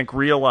brilliantly, I think,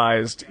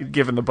 realized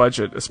given the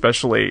budget,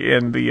 especially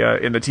in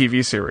the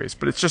TV series.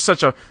 But it's just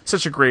such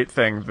a great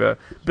thing, the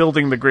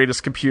building the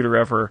greatest computer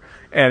ever,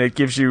 and it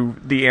gives you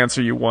the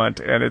answer you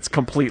want, and it's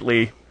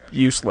completely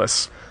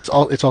useless.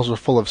 It's also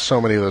full of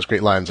so many of those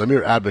great lines.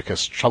 Amir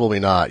Abacus, trouble me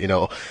not.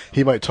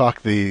 He might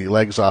talk the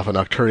legs off a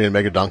Nocturian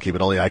mega donkey,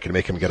 but only I can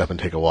make him get up and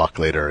take a walk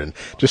later. And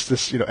just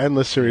this,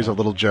 endless series of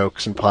little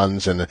jokes and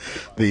puns, and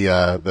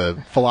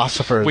the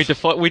philosophers.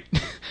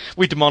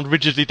 We demand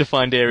rigidly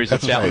defined areas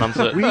of doubt and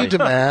uncertainty. We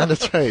demand.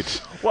 That's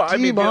right. Well,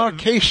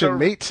 Demarcation,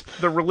 mate.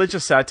 The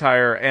religious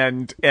satire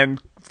and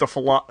the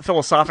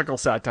philosophical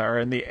satire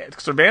and the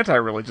sort of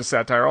anti-religious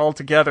satire all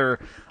together,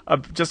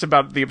 just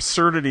about the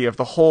absurdity of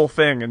the whole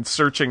thing and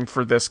searching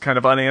for this kind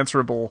of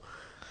unanswerable,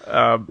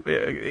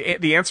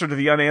 the answer to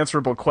the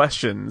unanswerable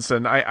questions.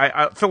 And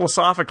I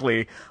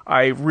philosophically,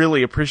 I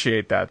really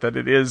appreciate that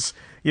it is,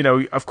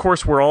 of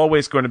course we're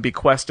always going to be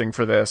questing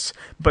for this,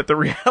 but the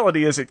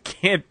reality is it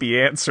can't be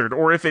answered,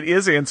 or if it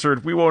is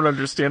answered, we won't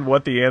understand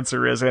what the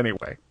answer is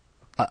anyway.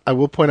 I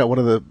will point out one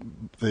of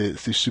the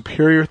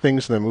superior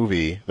things in the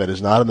movie that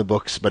is not in the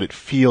books, but it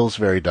feels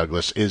very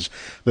Douglas, is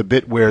the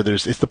bit where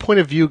it's the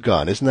point of view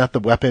gun. Isn't that the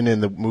weapon in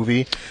the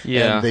movie?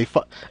 Yeah.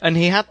 And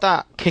he had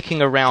that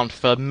kicking around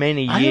for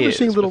many years. I remember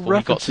seeing little before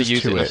references he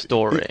got to use it in the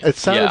story. It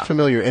sounded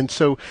familiar. And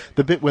so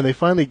the bit when they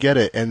finally get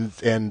it, and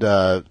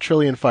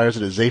Trillian fires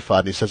it at Zaphod,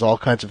 and he says all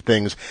kinds of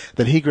things,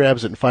 then he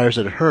grabs it and fires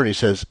it at her, and he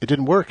says, "It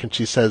didn't work." And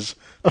she says,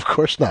 "Of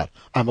course not.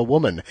 I'm a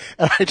woman."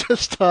 And I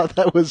just thought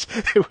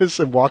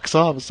it walks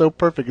off. It's so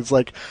perfect. It's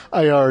like,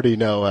 I already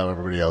know how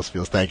everybody else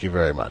feels. Thank you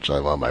very much.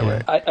 I'm on my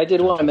way. I did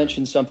want to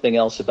mention something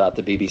else about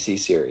the BBC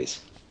series,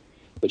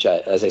 which,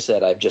 as I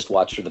said, I've just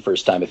watched for the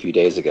first time a few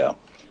days ago.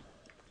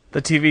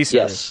 The TV series.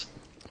 Yes.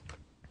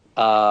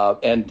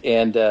 And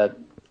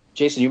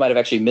Jason, you might have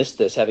actually missed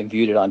this having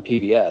viewed it on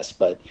PBS,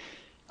 but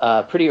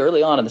pretty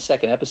early on in the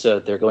second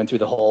episode, they're going through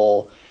the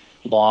whole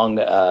long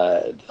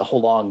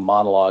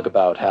monologue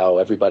about how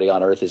everybody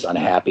on Earth is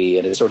unhappy,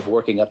 and it's sort of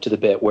working up to the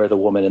bit where the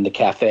woman in the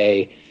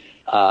cafe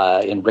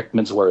in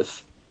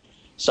Rickmansworth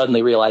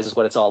suddenly realizes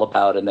what it's all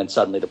about, and then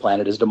suddenly the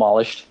planet is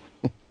demolished,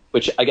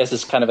 which I guess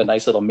is kind of a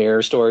nice little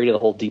mirror story to the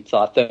whole deep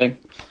thought thing.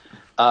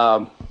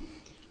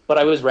 But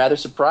I was rather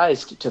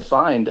surprised to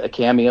find a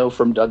cameo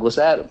from Douglas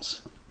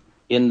Adams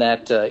in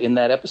that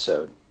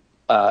episode,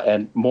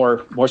 and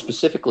more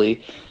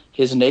specifically,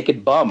 his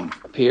naked bum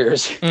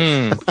appears.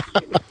 Well,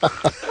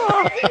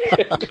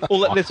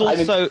 there's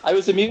also... I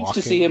was amused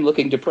to see him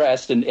looking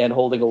depressed and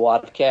holding a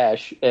wad of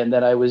cash, and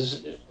then I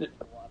was,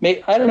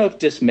 I don't know if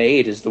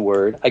dismayed is the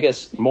word, I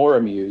guess more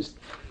amused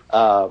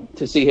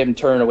to see him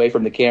turn away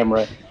from the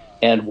camera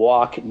and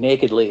walk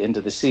nakedly into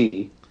the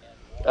sea.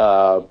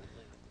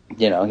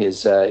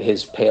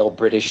 His pale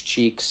British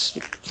cheeks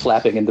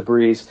flapping in the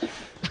breeze.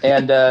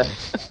 And...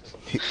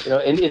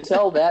 and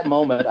until that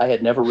moment, I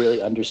had never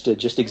really understood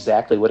just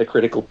exactly what a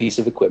critical piece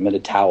of equipment a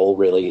towel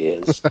really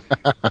is.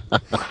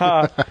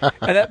 And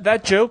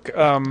that joke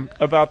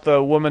about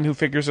the woman who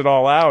figures it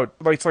all out,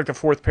 it's like the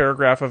fourth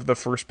paragraph of the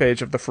first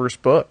page of the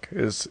first book,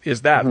 is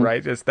that,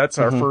 right? That's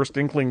our first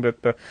inkling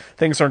that the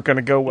things aren't going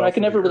to go well. I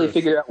can never really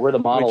figure out where the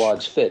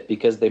monologues fit,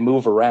 because they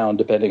move around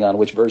depending on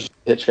which version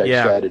of Hitchhiker's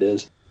Guide it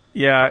is.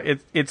 Yeah,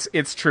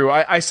 it's true.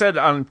 I said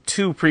on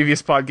 2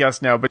 previous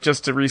podcasts now, but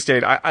just to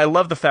restate, I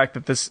love the fact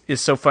that this is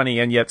so funny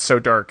and yet so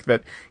dark,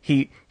 that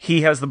he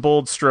has the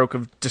bold stroke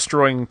of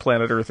destroying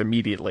planet Earth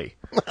immediately.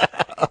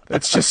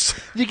 It's just...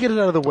 You get it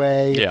out of the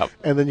way,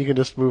 and then you can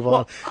just move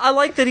on. I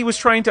like that he was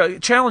trying to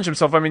challenge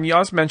himself. I mean,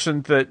 Yoz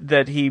mentioned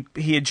that he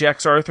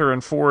ejects Arthur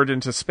and Ford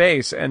into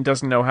space and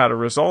doesn't know how to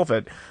resolve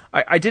it.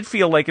 I did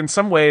feel like in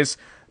some ways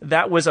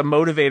that was a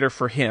motivator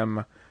for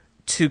him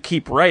to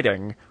keep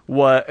writing.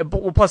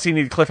 Plus he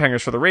needed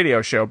cliffhangers for the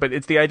radio show, but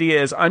the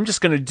idea is, I'm just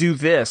going to do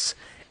this,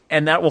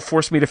 and that will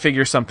force me to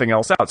figure something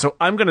else out. So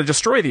I'm going to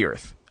destroy the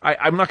Earth.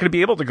 I'm not going to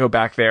be able to go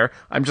back there.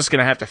 I'm just going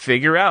to have to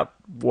figure out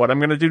what I'm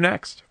going to do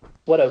next.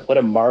 What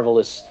a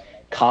marvelous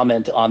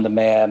comment on the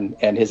man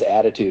and his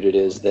attitude it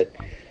is, that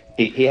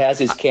he has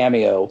his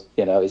cameo,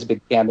 his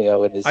big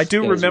cameo in his I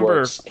do remember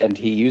works, and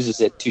he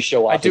uses it to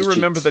show off his cheeks. I do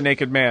remember the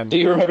naked man. Do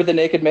you remember the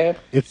naked man?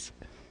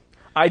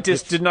 I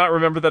just did not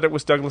remember that it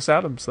was Douglas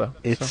Adams, though.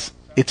 It's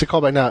a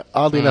callback. Now,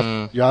 oddly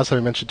enough, Yoz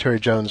having mentioned Terry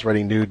Jones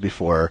writing nude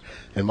before.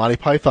 In Monty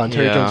Python,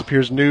 Terry Jones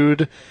appears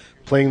nude,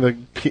 playing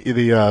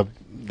the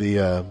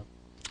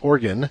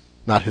organ,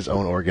 not his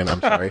own organ,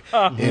 I'm sorry.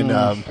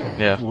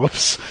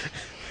 Whoops.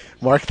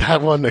 Mark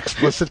that one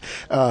explicit.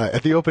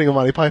 At the opening of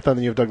Monty Python,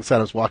 then you have Douglas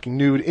Adams walking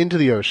nude into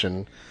the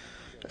ocean.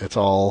 It's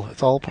all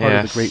part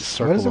of the great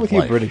circle of life. What is it with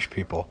you British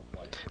people?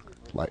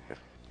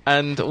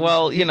 And,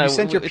 well, you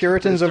sent your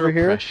Puritans over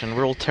here?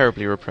 We're all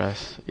terribly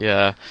repressed,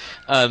 yeah.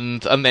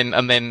 And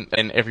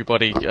then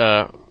everybody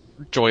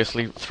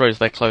joyously throws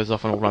their clothes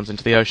off and all runs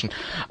into the ocean.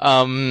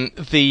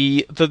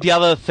 The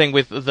other thing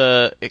with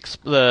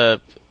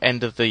the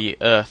end of the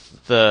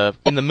Earth,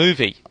 in the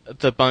movie,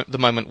 the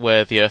moment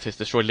where the Earth is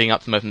destroyed, leading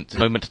up to the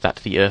moment that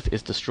the Earth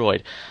is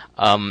destroyed,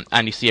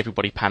 and you see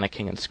everybody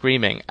panicking and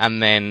screaming,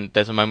 and then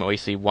there's a moment where you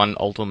see one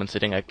old woman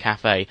sitting at a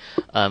cafe,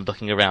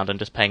 looking around and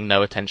just paying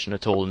no attention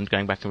at all and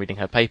going back and reading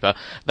her paper.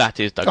 That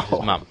is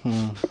Douglas's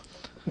mum.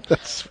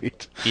 That's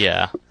sweet.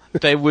 Yeah.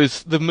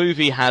 The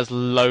movie has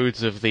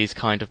loads of these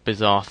kind of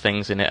bizarre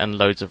things in it and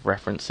loads of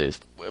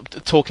references.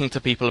 Talking to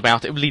people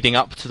about it leading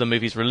up to the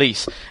movie's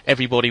release,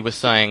 everybody was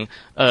saying,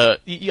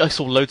 I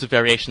saw loads of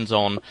variations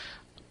on,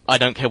 I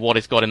don't care what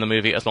it's got in the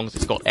movie as long as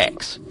it's got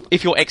X.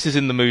 If your X is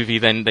in the movie,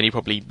 then you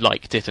probably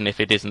liked it, and if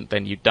it isn't,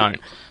 then you don't.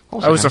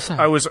 I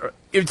was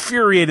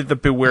infuriated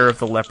that "Beware of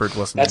the Leopard"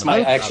 wasn't. That's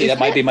that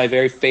might be my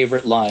very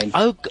favorite line.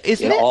 Oh,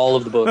 isn't in it? all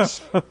of the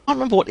books? I don't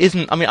remember what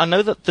isn't. I mean, I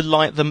know that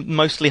the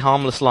mostly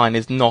harmless line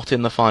is not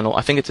in the final.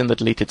 I think it's in the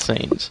deleted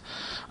scenes.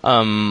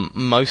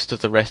 Most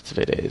of the rest of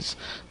it is.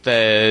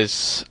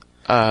 There's.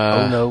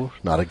 Oh no,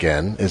 not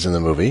again! Is in the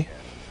movie.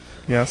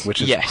 Yes.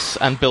 Yes,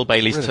 and Bill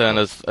Bailey's critical turn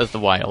as the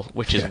whale,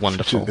 which is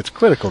wonderful. It's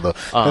critical, though.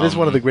 That is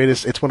one of the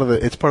greatest. It's part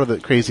of the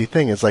crazy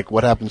thing. It's like,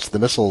 what happens to the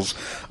missiles?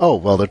 Oh,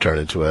 well, they're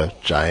turned into a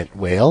giant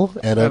whale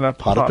and a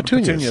pot of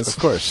petunias. Of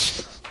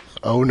course.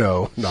 Oh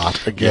no,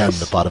 not again! Yes.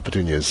 The pot of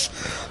petunias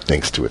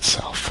thinks to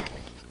itself.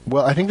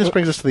 Well, I think this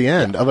brings us to the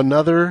end of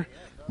another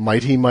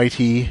mighty,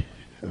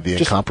 the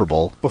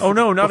Incomparable. Oh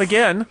no, not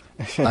again!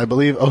 I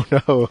believe. Oh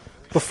no!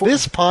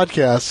 This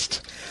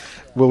podcast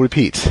will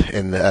repeat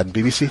in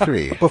BBC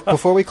Three.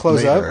 Before we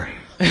close up,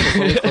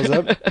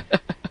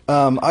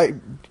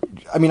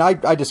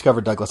 I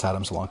discovered Douglas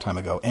Adams a long time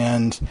ago,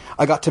 and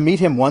I got to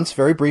meet him once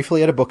very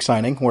briefly at a book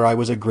signing where I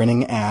was a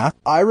grinning ass.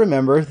 I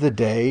remember the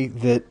day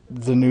that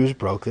the news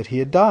broke that he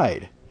had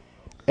died,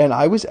 and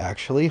I was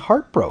actually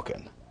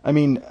heartbroken. I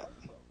mean,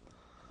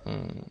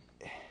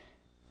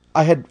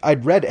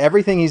 I'd read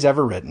everything he's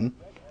ever written.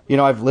 You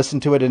know, I've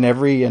listened to it in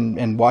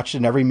and watched it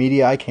in every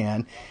media I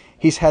can.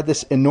 He's had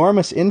this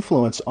enormous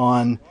influence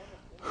on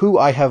who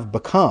I have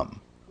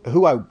become,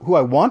 who I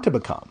want to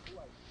become,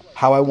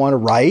 how I want to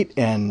write,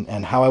 and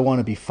how I want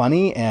to be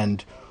funny,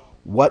 and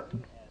what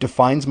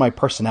defines my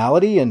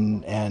personality,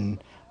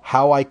 and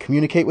how I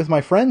communicate with my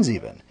friends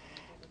even.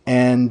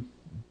 And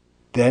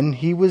then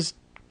he was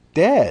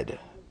dead,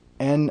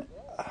 and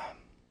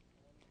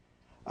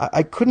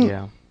I couldn't.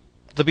 Yeah,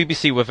 the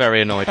BBC were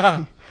very annoyed.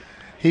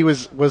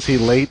 Was he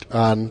late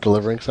on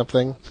delivering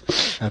something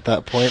at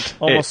that point?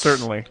 Almost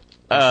certainly.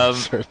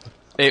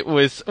 It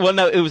was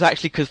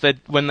actually because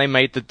when they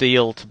made the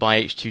deal to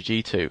buy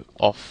H2G2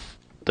 off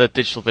the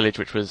Digital Village,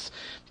 which was,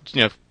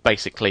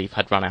 basically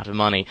had run out of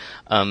money,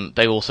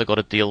 they also got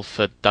a deal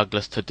for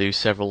Douglas to do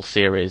several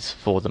series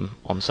for them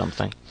on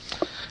something.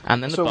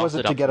 And then so was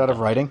it to get out of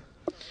writing?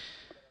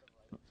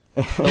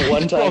 The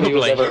one time he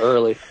was ever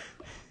early.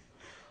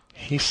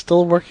 He's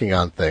still working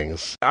on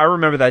things. I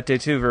remember that day,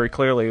 too, very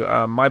clearly.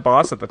 My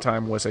boss at the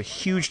time was a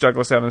huge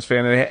Douglas Adams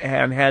fan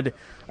and had,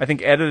 I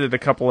think, edited a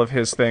couple of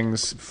his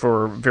things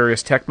for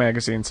various tech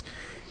magazines.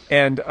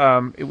 And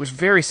it was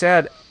very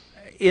sad.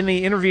 In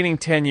the intervening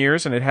 10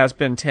 years, and it has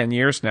been 10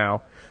 years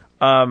now,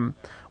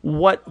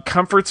 what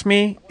comforts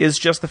me is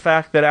just the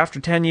fact that after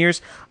 10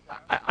 years,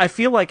 I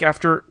feel like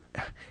after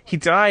he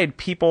died,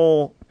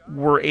 people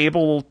were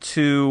able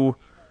to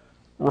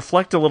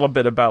reflect a little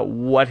bit about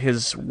what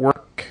his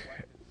work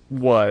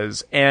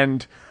was.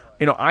 And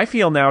I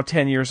feel now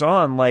 10 years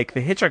on, like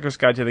The Hitchhiker's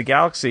Guide to the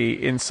Galaxy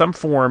in some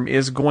form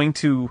is going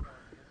to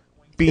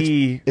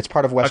be it's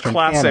part of Western a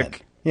classic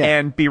canon. Yeah.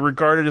 And be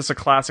regarded as a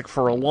classic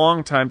for a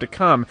long time to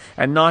come,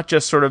 and not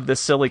just sort of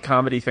this silly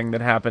comedy thing that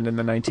happened in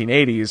the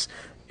 1980s.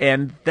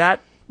 And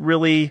that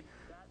really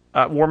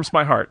warms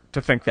my heart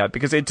to think that,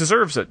 because it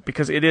deserves it,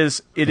 because it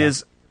is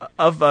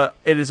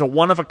a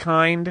one of a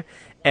kind,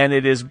 and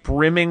it is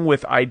brimming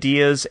with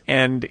ideas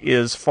and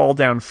is fall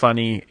down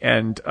funny,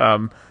 and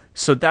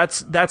so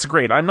that's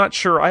great. I'm not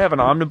sure. I have an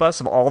omnibus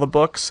of all the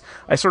books.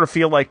 I sort of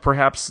feel like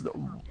perhaps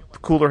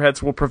cooler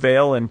heads will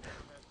prevail and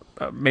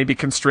maybe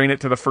constrain it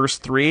to the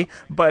first three,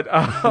 but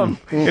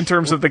in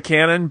terms of the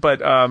canon, but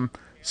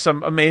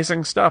some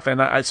amazing stuff,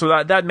 and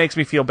so that makes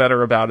me feel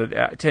better about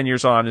it. 10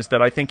 years on, is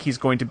that I think he's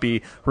going to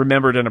be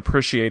remembered and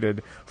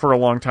appreciated for a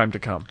long time to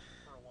come.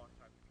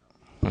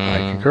 I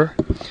concur.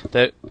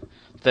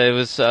 There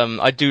was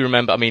I do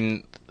remember. I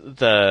mean,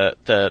 the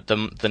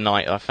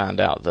night I found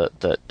out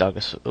that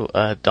Douglas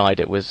died,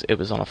 it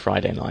was on a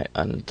Friday night,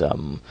 and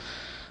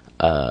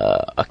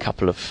a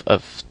couple of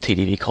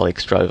TDV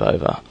colleagues drove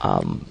over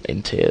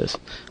in tears,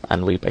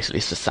 and we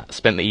basically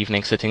spent the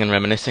evening sitting and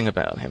reminiscing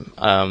about him.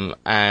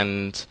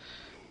 And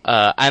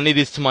And it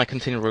is to my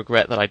continual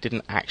regret that I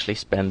didn't actually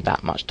spend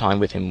that much time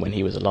with him when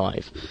he was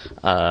alive.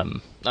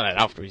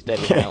 After he's dead,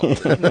 we hang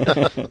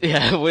out.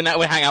 Yeah, we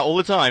hang out all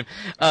the time.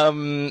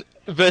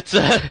 But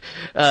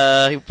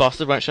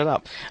bastard won't shut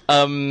up.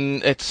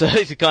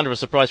 It's kind of a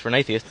surprise for an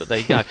atheist, but there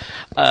you go.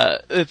 I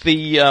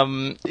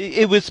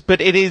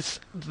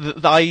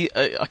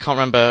can't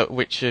remember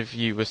which of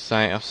you was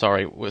saying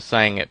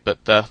it,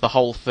 but the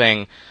whole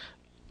thing.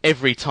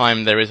 Every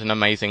time there is an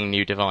amazing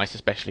new device,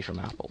 especially from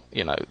Apple,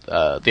 the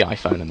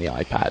iPhone and the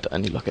iPad,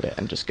 and you look at it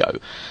and just go,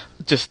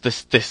 just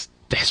this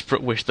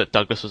desperate wish that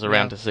Douglas was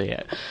around to see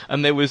it.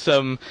 And there was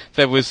Sean,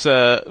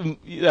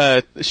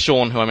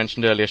 who I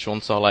mentioned earlier,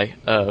 Sean Solé,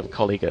 a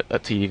colleague at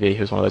TV,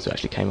 who was one of those who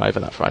actually came over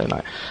that Friday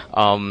night,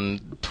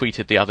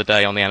 tweeted the other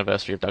day on the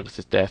anniversary of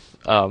Douglas's death,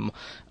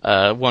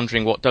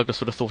 wondering what Douglas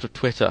would have thought of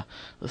Twitter,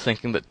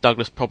 thinking that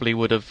Douglas probably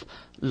would have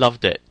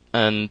loved it,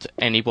 and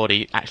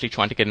anybody actually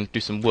trying to get him to do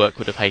some work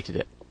would have hated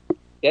it.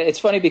 Yeah, it's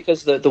funny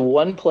because the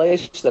one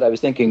place that I was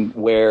thinking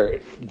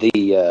where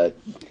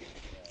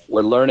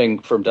we're learning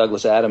from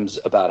Douglas Adams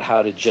about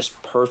how to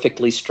just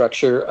perfectly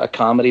structure a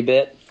comedy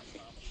bit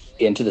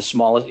into the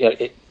smallest.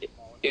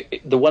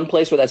 The one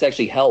place where that's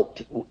actually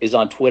helped is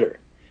on Twitter,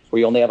 where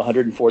you only have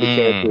 140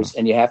 characters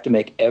and you have to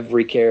make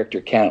every character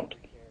count.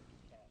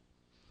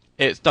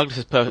 It's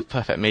Douglas's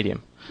perfect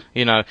medium.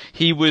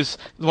 He was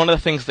one of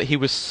the things that he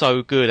was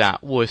so good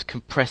at was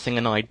compressing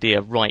an idea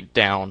right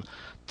down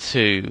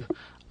to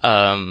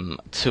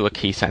a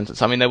key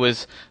sentence. I mean, there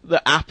was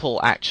the Apple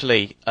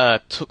actually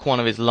took one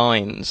of his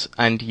lines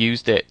and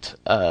used it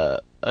in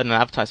an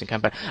advertising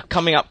campaign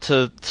coming up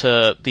to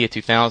the year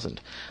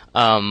 2000,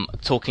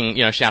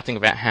 talking, shouting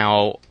about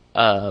how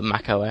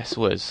Mac OS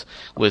was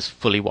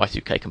fully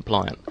Y2K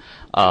compliant.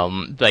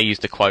 They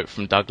used a quote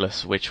from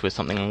Douglas, which was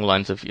something along the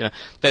lines of,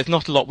 there's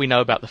not a lot we know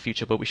about the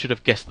future, but we should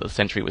have guessed that the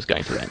century was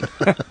going to end.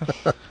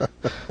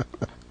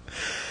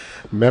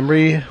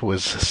 Memory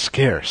was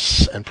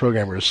scarce, and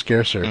programmer was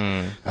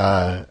scarcer.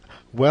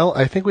 Well,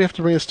 I think we have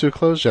to bring this to a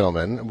close,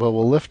 gentlemen. Well,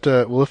 we'll lift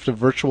a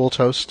virtual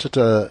toast to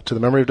the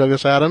memory of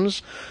Douglas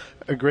Adams,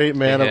 a great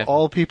man of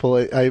all people.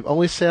 I'm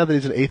only sad that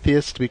he's an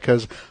atheist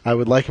because I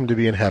would like him to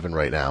be in heaven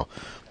right now.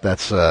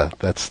 That's the.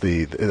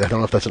 I don't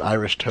know if that's an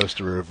Irish toast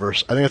or a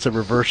reverse. I think it's a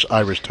reverse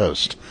Irish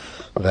toast.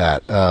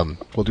 That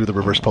we'll do the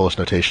reverse Polish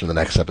notation in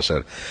the next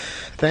episode.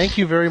 Thank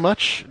you very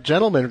much,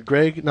 gentlemen.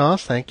 Greg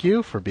Noss, thank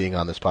you for being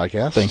on this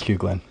podcast. Thank you,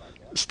 Glenn.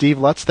 Steve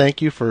Lutz,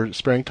 thank you for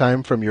sparing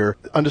time from your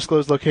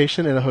undisclosed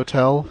location in a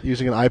hotel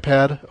using an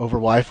iPad over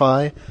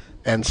Wi-Fi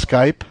and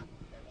Skype.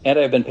 And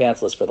I've been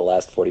pantsless for the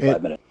last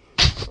 45 minutes.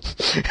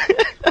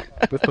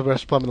 With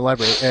Professor Plum in the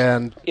library.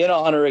 And in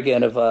honor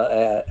again of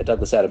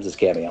Douglas Adams'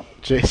 cameo.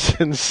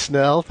 Jason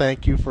Snell,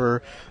 thank you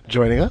for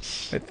joining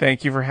us.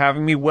 Thank you for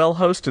having me. Well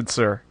hosted,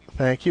 sir.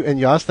 Thank you. And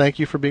Yoz, thank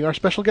you for being our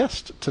special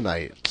guest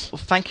tonight. Well,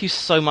 thank you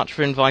so much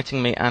for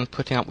inviting me and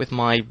putting up with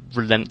my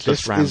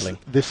relentless rambling.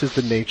 This is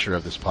the nature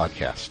of this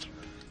podcast.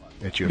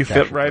 That you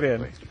fit right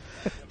in.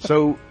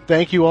 So,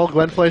 thank you all.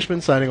 Glenn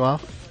Fleischman signing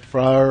off for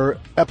our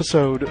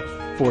episode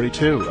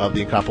 42 of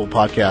the Incomparable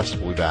podcast.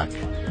 We'll be back.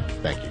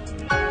 Thank you.